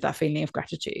connect with that feeling of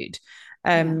gratitude,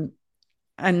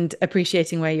 and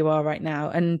appreciating where you are right now,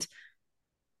 and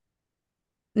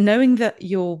knowing that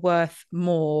you're worth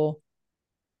more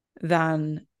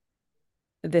than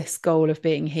this goal of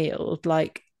being healed,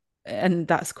 like, and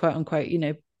that's quote unquote, you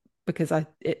know, because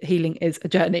healing is a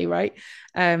journey, right?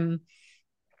 Knowing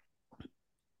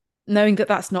that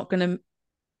that's not going to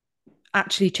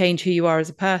actually change who you are as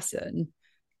a person,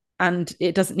 and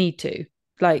it doesn't need to,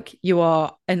 like, you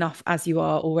are enough as you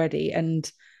are already.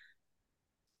 And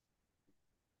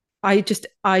I just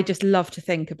love to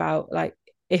think about, like,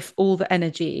 if all the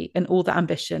energy and all the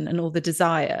ambition and all the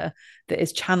desire that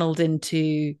is channeled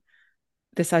into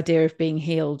this idea of being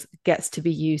healed gets to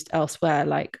be used elsewhere,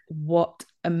 like, what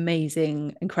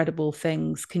amazing, incredible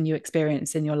things can you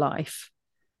experience in your life?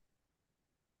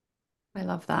 I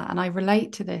love that. And I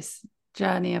relate to this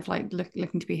journey of like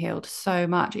looking to be healed so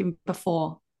much, even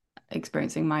before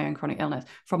experiencing my own chronic illness,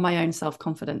 from my own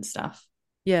self-confidence stuff.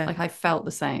 Like, I felt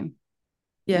the same.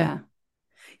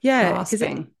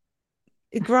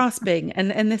 Grasping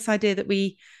and this idea that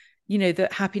we, you know,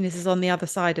 that happiness is on the other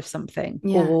side of something,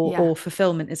 or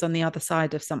fulfillment is on the other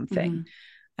side of something.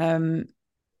 So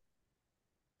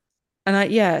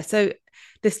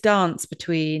this dance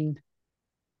between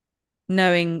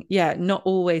knowing, not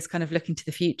always kind of looking to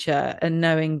the future, and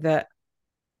knowing that,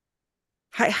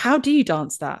 how do you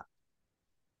dance that?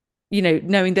 You know,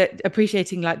 knowing that,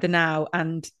 appreciating like the now,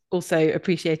 and also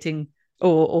appreciating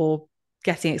or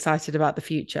getting excited about the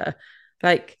future.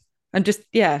 Like, and just,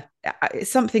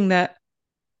 it's something that,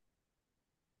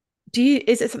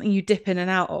 is it something you dip in and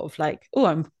out of? Like, oh,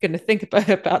 I'm going to think about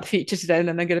the future today, and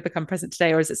then I'm going to become present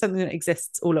today? Or is it something that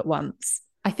exists all at once?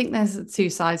 I think there's two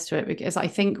sides to it, because I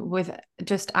think with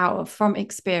just from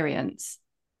experience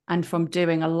and from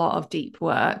doing a lot of deep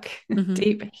work,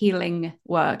 deep healing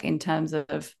work in terms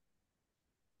of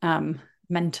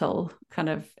mental, kind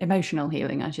of emotional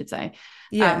healing, I should say.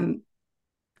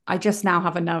 I just now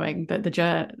have a knowing that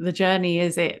the journey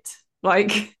is it.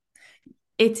 Like,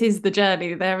 it is the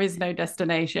journey. There is no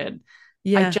destination.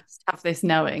 I just have this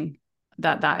knowing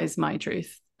that is my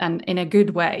truth, and in a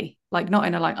good way. Like, not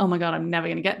in a like, oh my God, I'm never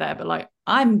going to get there, but like,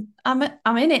 I'm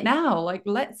in it now. Like,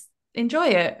 let's enjoy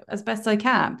it as best I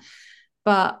can.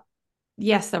 But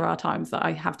yes, there are times that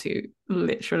I have to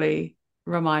literally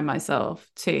remind myself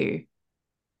to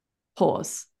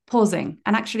pausing,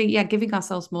 and actually, yeah, giving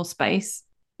ourselves more space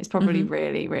is probably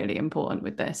really, really important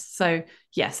with this. So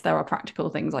yes, there are practical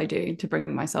things I do to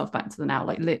bring myself back to the now.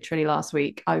 Like literally last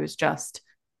week, I was just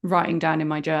writing down in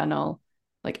my journal,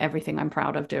 like everything I'm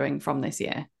proud of doing from this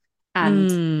year.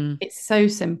 And it's so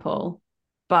simple,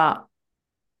 but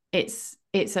it's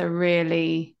a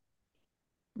really,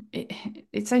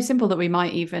 it's so simple that we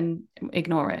might even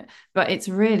ignore it, but it's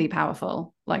really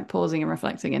powerful, like pausing and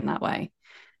reflecting in that way.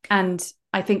 And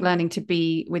I think learning to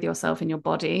be with yourself in your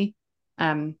body,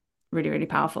 really, really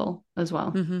powerful as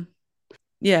well.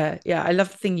 Yeah. I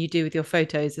love the thing you do with your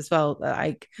photos as well.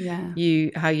 Like how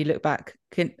you look back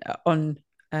on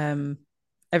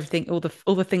everything, all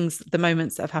the things, the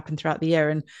moments that have happened throughout the year.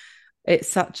 And it's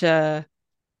such a,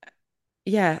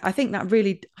 I think that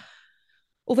really,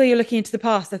 although you're looking into the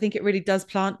past, I think it really does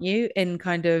plant you in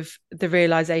kind of the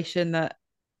realization that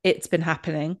it's been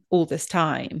happening all this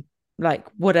time, like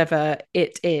whatever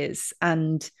it is.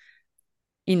 And,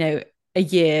 you know, a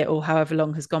year or however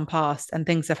long has gone past and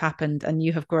things have happened and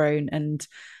you have grown, and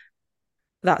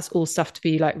that's all stuff to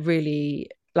be like really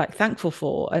like thankful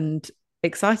for and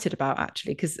excited about,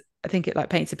 actually, because I think it like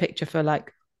paints a picture for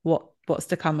like what's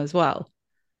to come as well.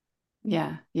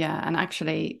 Yeah. And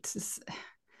actually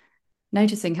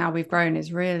noticing how we've grown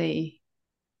is really,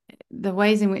 the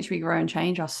ways in which we grow and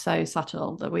change are so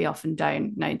subtle that we often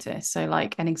don't notice. So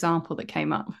like an example that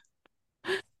came up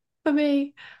for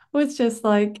me was just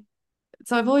like,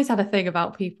 so I've always had a thing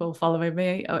about people following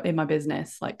me in my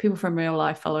business, like people from real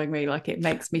life following me, like it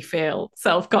makes me feel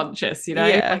self-conscious, you know,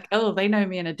 like, oh, they know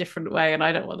me in a different way and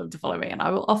I don't want them to follow me. And I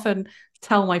will often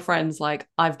tell my friends, like,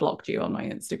 I've blocked you on my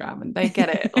Instagram, and they get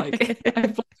it, like,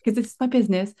 because it's my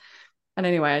business. And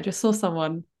anyway, I just saw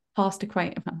someone past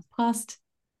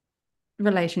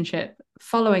relationship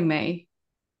following me,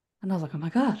 and I was like, oh my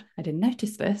God, I didn't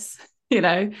notice this. You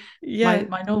know,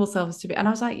 my normal self is to be, and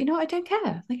I was like, you know, I don't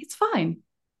care, like it's fine.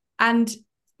 And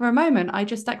for a moment I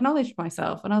just acknowledged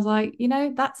myself and I was like, you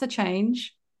know, that's a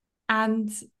change, and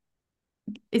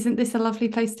isn't this a lovely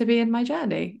place to be in my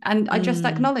journey? And I just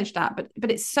acknowledged that,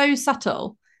 but it's so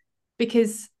subtle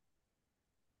because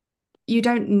you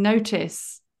don't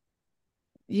notice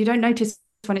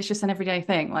when it's just an everyday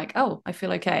thing, like, oh, I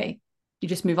feel okay, you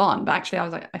just move on. But actually I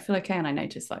was like, I feel okay, and I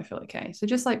noticed that I feel okay. So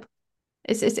just like,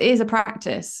 it is a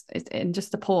practice, and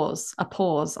just a pause,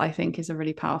 I think, is a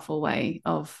really powerful way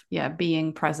of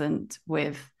being present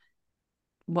with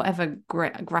whatever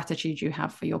gratitude you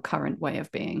have for your current way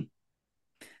of being.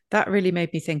 That really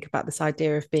made me think about this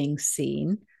idea of being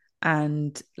seen,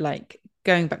 and like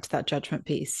going back to that judgment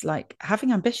piece, like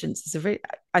having ambitions is a really,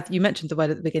 you mentioned the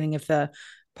word at the beginning of the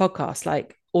podcast,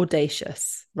 like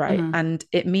audacious, right? And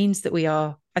it means that we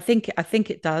are, I think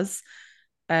it does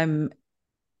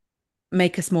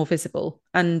make us more visible.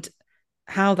 And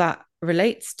how that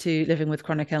relates to living with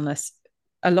chronic illness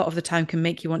a lot of the time can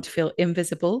make you want to feel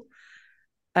invisible.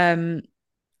 I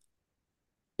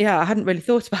hadn't really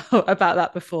thought about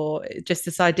that before. Just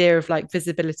this idea of like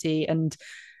visibility and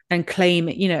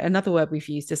claiming, you know, another word we've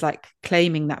used is like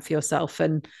claiming that for yourself.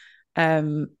 And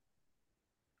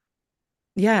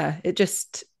it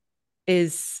just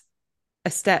is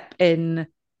a step in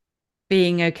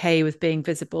being okay with being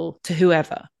visible to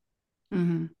whoever.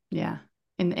 Yeah.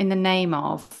 In the name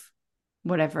of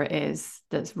whatever it is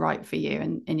that's right for you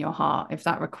and in your heart, if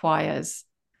that requires,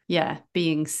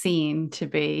 being seen to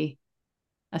be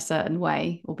a certain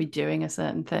way or be doing a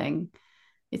certain thing,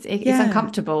 it's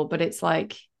uncomfortable, but it's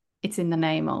like, it's in the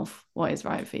name of what is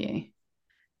right for you.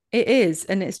 It is.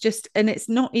 And it's just, and it's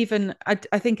not even, I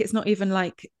think it's not even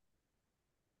like,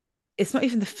 it's not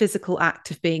even the physical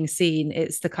act of being seen.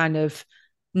 It's the kind of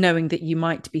knowing that you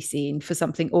might be seen for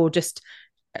something, or just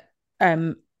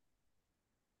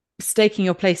staking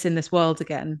your place in this world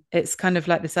again. It's kind of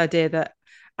like this idea that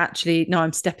actually, no,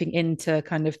 I'm stepping into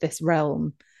kind of this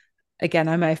realm again.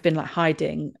 I may have been like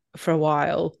hiding for a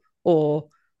while, or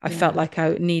I felt like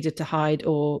I needed to hide,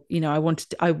 or, you know, I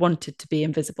wanted to be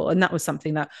invisible. And that was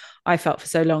something that I felt for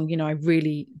so long, you know,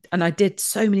 I did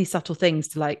so many subtle things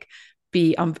to like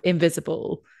be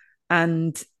invisible.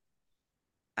 And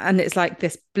it's like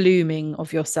this blooming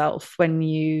of yourself when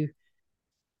you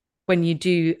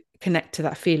do connect to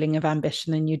that feeling of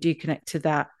ambition, and you do connect to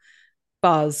that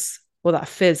buzz or that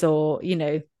fizz, or, you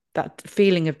know, that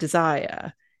feeling of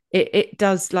desire. It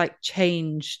does like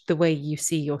change the way you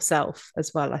see yourself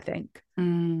as well, I think.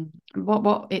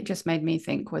 What it just made me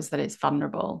think was that it's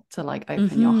vulnerable to like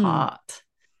open your heart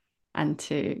and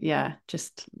to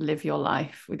just live your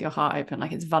life with your heart open.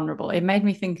 Like, it's vulnerable. It made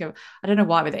me think of, I don't know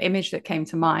why, but the image that came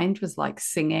to mind was like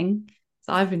singing.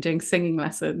 So I've been doing singing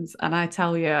lessons, and I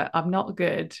tell you, I'm not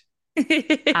good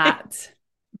at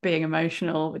being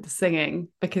emotional with the singing,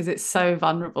 because it's so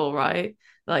vulnerable, right?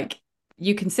 Like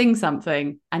you can sing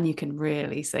something and you can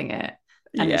really sing it.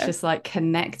 And it's just like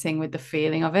connecting with the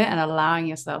feeling of it and allowing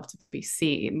yourself to be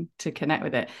seen, to connect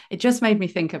with it. It just made me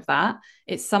think of that.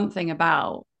 It's something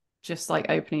about just like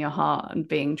opening your heart and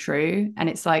being true. And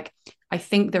it's like, I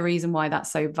think the reason why that's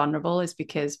so vulnerable is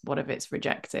because what if it's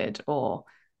rejected, or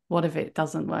what if it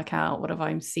doesn't work out? What if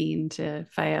I'm seen to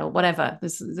fail? Whatever.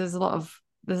 There's a lot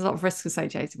of risks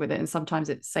associated with it. And sometimes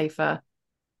it's safer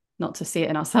not to see it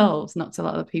in ourselves, not to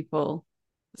let other people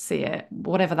see it,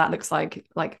 whatever that looks like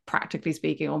practically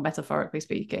speaking or metaphorically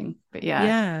speaking. But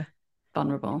yeah,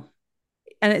 vulnerable.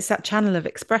 And it's that channel of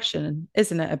expression,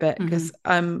 isn't it, a bit? Because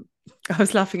I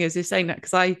was laughing as you're saying that,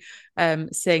 because I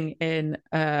sing in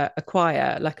a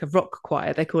choir, like a rock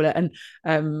choir they call it, and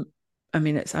I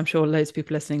mean, I'm sure loads of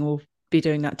people listening will be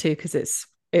doing that too, because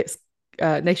it's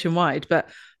nationwide. But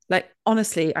like,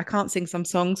 honestly, I can't sing some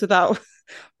songs without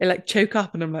I like choke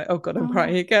up and I'm like, oh God, I'm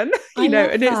crying again. And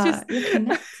that. it's just, you're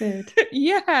connected.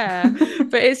 yeah.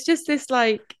 But it's just this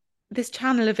like this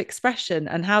channel of expression,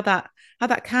 and how that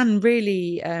can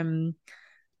really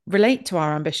relate to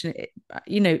our ambition.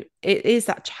 It is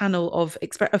that channel of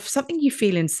of something you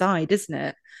feel inside, isn't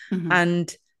it?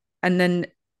 And then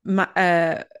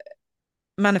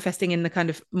manifesting in the kind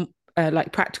of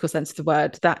like practical sense of the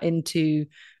word, that into,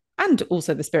 and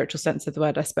also the spiritual sense of the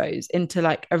word, I suppose, into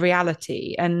like a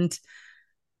reality. And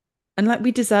like,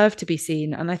 we deserve to be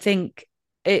seen. And I think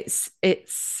I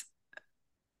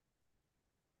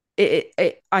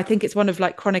think it's one of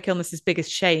like chronic illness's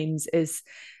biggest shames is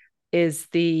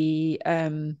the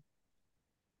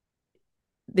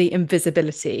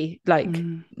invisibility, like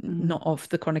not of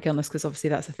the chronic illness, because obviously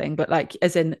that's a thing, but like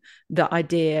as in the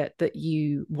idea that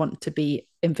you want to be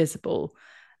invisible.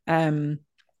 And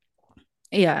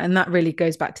that really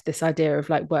goes back to this idea of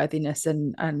like worthiness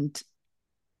and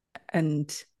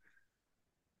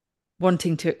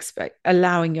wanting to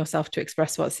allowing yourself to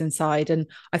express what's inside. And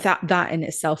I thought that in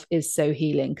itself is so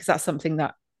healing, because that's something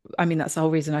that, I mean, that's the whole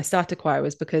reason I started choir,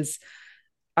 was because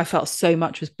I felt so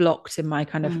much was blocked in my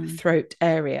kind of throat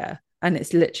area, and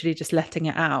it's literally just letting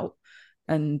it out.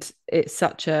 And it's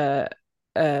such a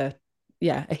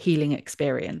healing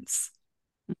experience.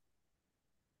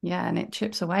 Yeah, and it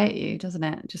chips away at you, doesn't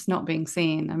it? Just not being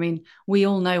seen. I mean, we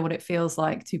all know what it feels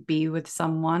like to be with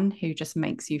someone who just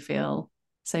makes you feel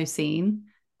so seen.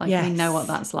 Like, yes. We know what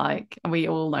that's like. And we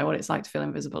all know what it's like to feel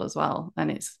invisible as well.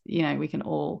 And it's, we can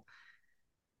all,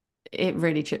 it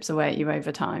really chips away at you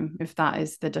over time, if that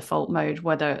is the default mode,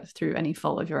 whether through any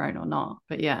fault of your own or not.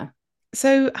 But yeah.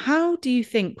 So how do you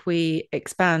think we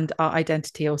expand our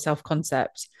identity or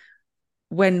self-concept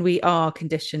when we are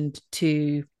conditioned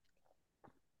to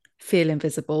feel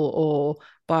invisible, or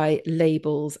by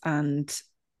labels and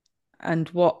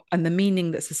the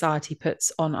meaning that society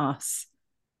puts on us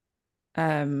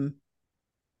as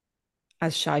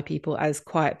shy people, as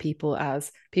quiet people,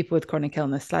 as people with chronic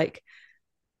illness? Like,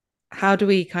 how do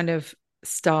we kind of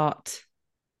start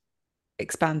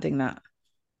expanding that?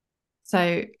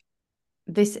 So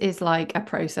this is like a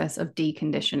process of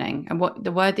deconditioning, and what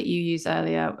the word that you used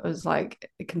earlier was like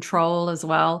control as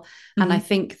well. And I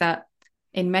think that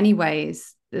in many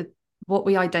ways, what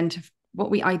we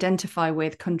identify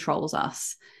with controls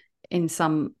us in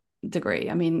some degree.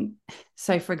 I mean,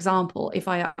 so for example, if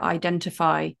I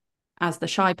identify as the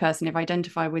shy person, if I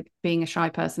identify with being a shy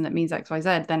person, that means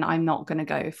XYZ, then I'm not going to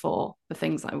go for the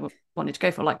things I wanted to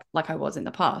go for, like I was in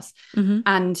the past.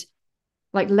 And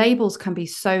like, labels can be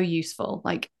so useful,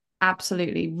 like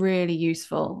absolutely really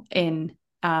useful in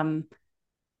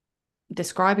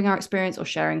describing our experience or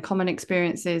sharing common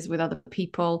experiences with other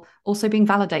people, also being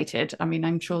validated. I mean,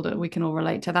 I'm sure that we can all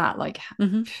relate to that. Like,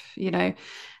 I'm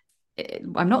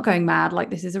not going mad. Like,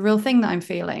 this is a real thing that I'm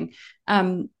feeling.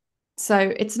 So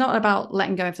it's not about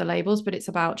letting go of the labels, but it's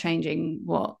about changing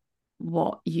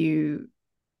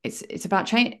it's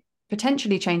about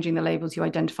potentially changing the labels you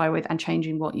identify with, and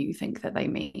changing what you think that they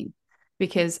mean.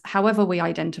 Because however we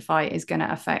identify is going to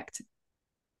affect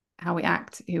how we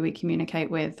act, who we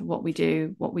communicate with, what we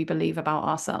do, what we believe about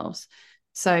ourselves.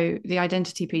 So the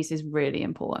identity piece is really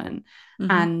important.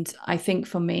 And I think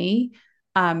for me,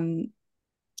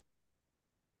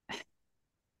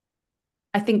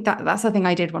 I think that's the thing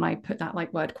I did when I put that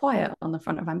like word quiet on the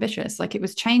front of ambitious. Like, it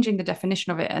was changing the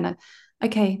definition of it. And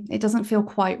okay, it doesn't feel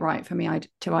quite right for me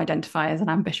to identify as an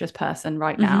ambitious person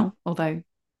right now. Although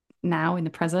now in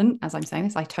the present, as I'm saying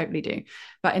this, I totally do.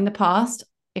 But in the past,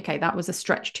 okay, that was a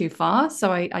stretch too far. So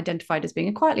I identified as being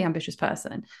a quietly ambitious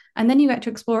person. And then you get to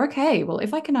explore, okay, well,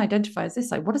 if I can identify as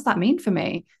this, like, what does that mean for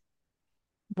me?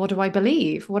 what do I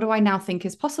believe? What do I now think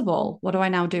is possible? What do I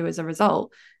now do as a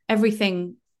result?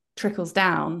 Everything trickles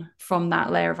down from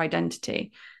that layer of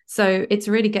identity. So it's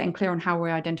really getting clear on how we're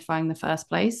identifying in the first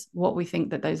place, what we think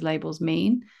that those labels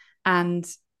mean. And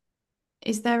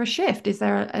is there a shift? Is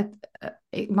there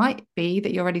it might be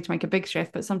that you're ready to make a big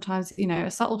shift, but sometimes, a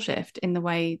subtle shift in the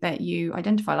way that you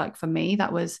identify. Like for me,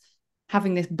 that was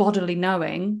having this bodily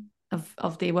knowing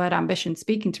of the word ambition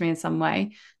speaking to me in some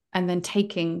way, and then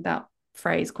taking that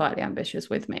phrase quietly ambitious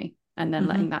with me, and then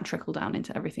letting that trickle down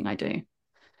into everything I do.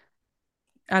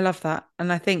 I love that.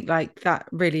 And I think like that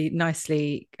really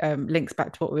nicely links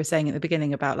back to what we were saying at the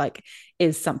beginning about like,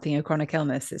 is something a chronic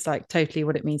illness? It's like totally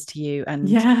what it means to you. And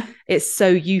it's so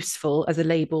useful as a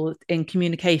label in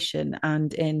communication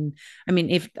and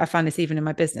if I find this even in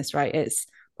my business, right?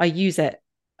 I use it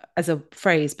as a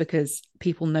phrase because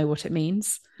people know what it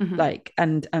means. Like,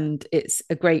 and it's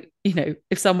a great,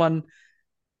 if someone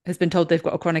has been told they've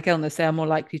got a chronic illness, they are more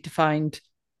likely to find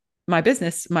my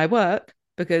business, my work,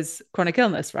 because chronic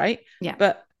illness, right? Yeah.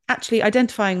 But actually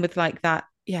identifying with like that,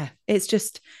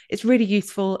 it's really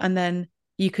useful. And then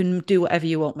you can do whatever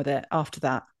you want with it after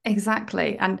that.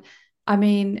 Exactly. And I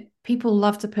mean, people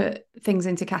love to put things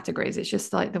into categories. It's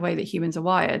just like the way that humans are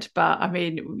wired. But I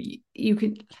mean,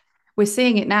 we're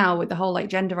seeing it now with the whole like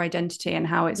gender identity and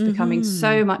how it's becoming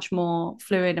so much more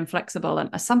fluid and flexible.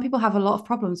 And some people have a lot of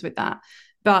problems with that.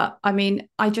 But I mean,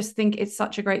 I just think it's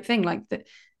such a great thing. Like that,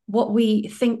 what we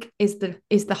think is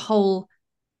the whole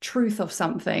truth of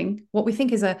something, what we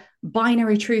think is a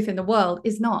binary truth in the world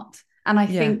is not. And I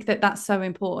think that that's so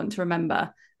important to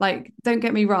remember. Like, don't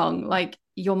get me wrong, like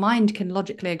your mind can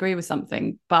logically agree with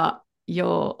something, but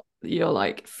your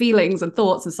like feelings and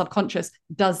thoughts and subconscious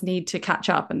does need to catch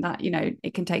up, and that,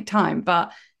 it can take time.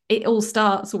 But it all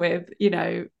starts with,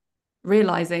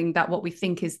 realizing that what we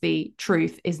think is the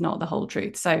truth is not the whole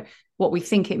truth. So what we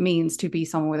think it means to be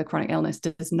someone with a chronic illness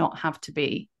does not have to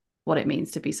be what it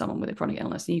means to be someone with a chronic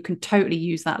illness. And you can totally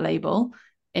use that label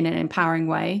in an empowering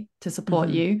way to support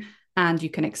you, and you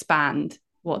can expand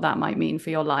what that might mean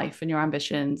for your life and your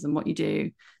ambitions and what you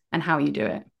do and how you do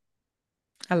it.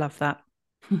 I love that.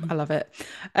 I love it.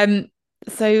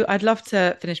 So I'd love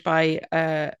to finish by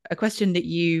a question that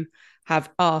you have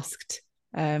asked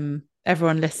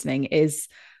everyone listening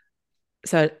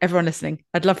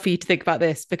I'd love for you to think about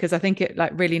this, because I think it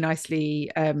like really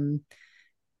nicely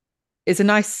is a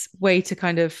nice way to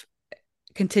kind of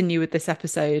continue with this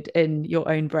episode in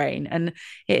your own brain. And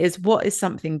it is, what is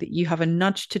something that you have a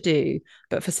nudge to do,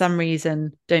 but for some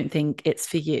reason don't think it's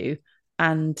for you?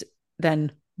 And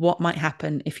then what might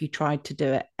happen if you tried to do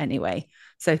it anyway?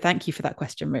 So thank you for that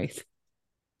question, Ruth.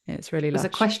 It's really lush. It was a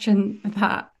question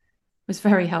that was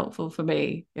very helpful for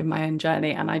me in my own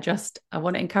journey. And I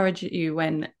want to encourage you,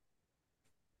 when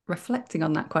reflecting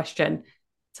on that question,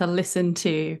 to listen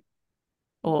to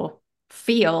or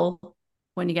feel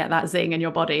when you get that zing in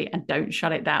your body, and don't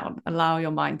shut it down. Allow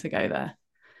your mind to go there.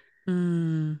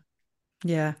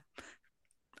 Yeah.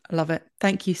 I love it.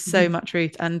 Thank you so much,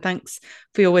 Ruth. And thanks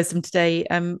for your wisdom today.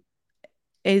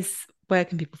 Where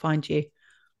can people find you?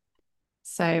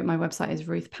 So my website is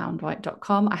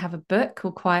ruthpoundwhite.com. I have a book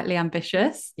called Quietly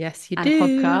Ambitious. Yes, you and do.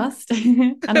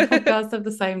 And a podcast of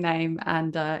the same name.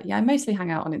 And I mostly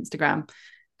hang out on Instagram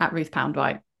at Ruth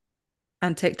Poundwhite.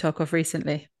 And TikTok of recent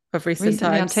times.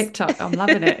 On TikTok. I'm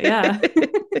loving it. Yeah.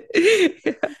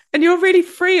 And you're really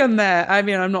free on there. I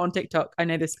mean, I'm not on TikTok. I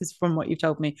know this because from what you've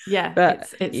told me. Yeah,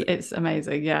 but it's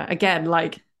amazing. Yeah. Again,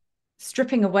 like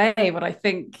stripping away what I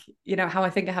think, how I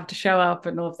think I have to show up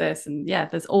and all of this. And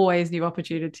there's always new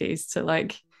opportunities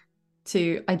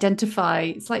to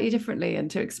identify slightly differently and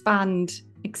to expand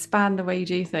the way you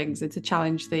do things, and to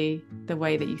challenge the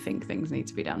way that you think things need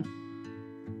to be done.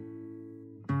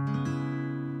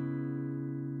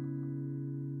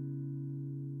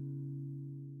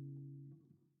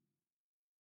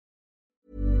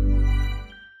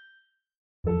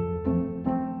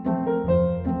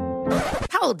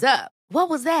 Hold up. What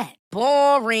was that?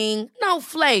 Boring. No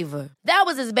flavor. That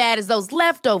was as bad as those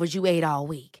leftovers you ate all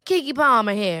week. Keke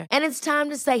Palmer here. And it's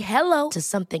time to say hello to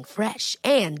something fresh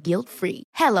and guilt-free.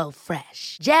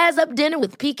 HelloFresh. Jazz up dinner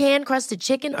with pecan-crusted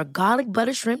chicken or garlic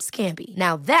butter shrimp scampi.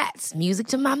 Now that's music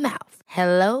to my mouth.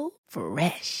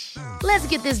 HelloFresh. Let's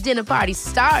get this dinner party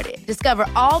started. Discover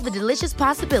all the delicious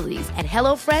possibilities at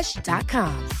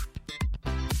HelloFresh.com.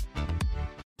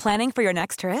 Planning for your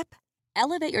next trip?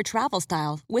 Elevate your travel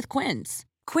style with Quince.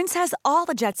 Quince has all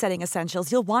the jet-setting essentials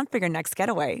you'll want for your next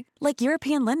getaway, like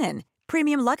European linen,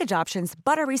 premium luggage options,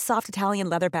 buttery soft Italian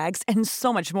leather bags, and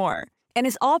so much more. And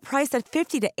is all priced at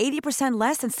 50 to 80%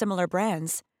 less than similar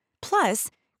brands. Plus,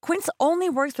 Quince only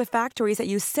works with factories that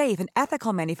use safe and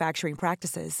ethical manufacturing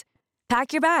practices.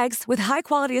 Pack your bags with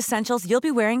high-quality essentials you'll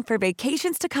be wearing for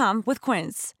vacations to come with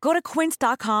Quince. Go to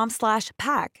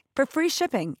quince.com/pack for free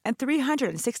shipping and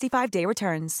 365-day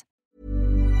returns.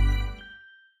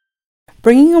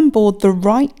 Bringing on board the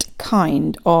right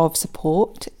kind of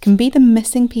support can be the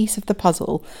missing piece of the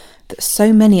puzzle that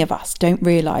so many of us don't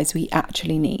realise we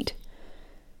actually need.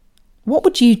 What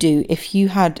would you do if you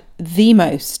had the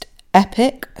most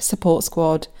epic support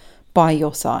squad by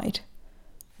your side?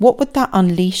 What would that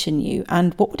unleash in you,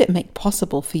 and what would it make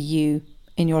possible for you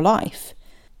in your life?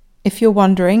 If you're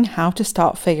wondering how to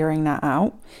start figuring that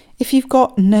out, if you've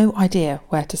got no idea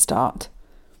where to start,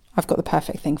 I've got the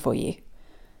perfect thing for you.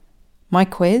 My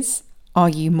quiz, Are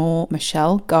You More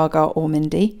Michelle, Gaga or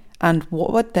Mindy? And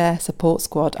what would their support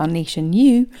squad unleash in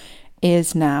you?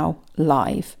 Is now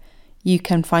live. You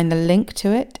can find the link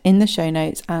to it in the show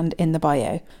notes and in the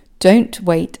bio. Don't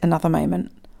wait another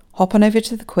moment. Hop on over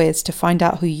to the quiz to find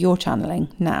out who you're channeling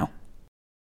now.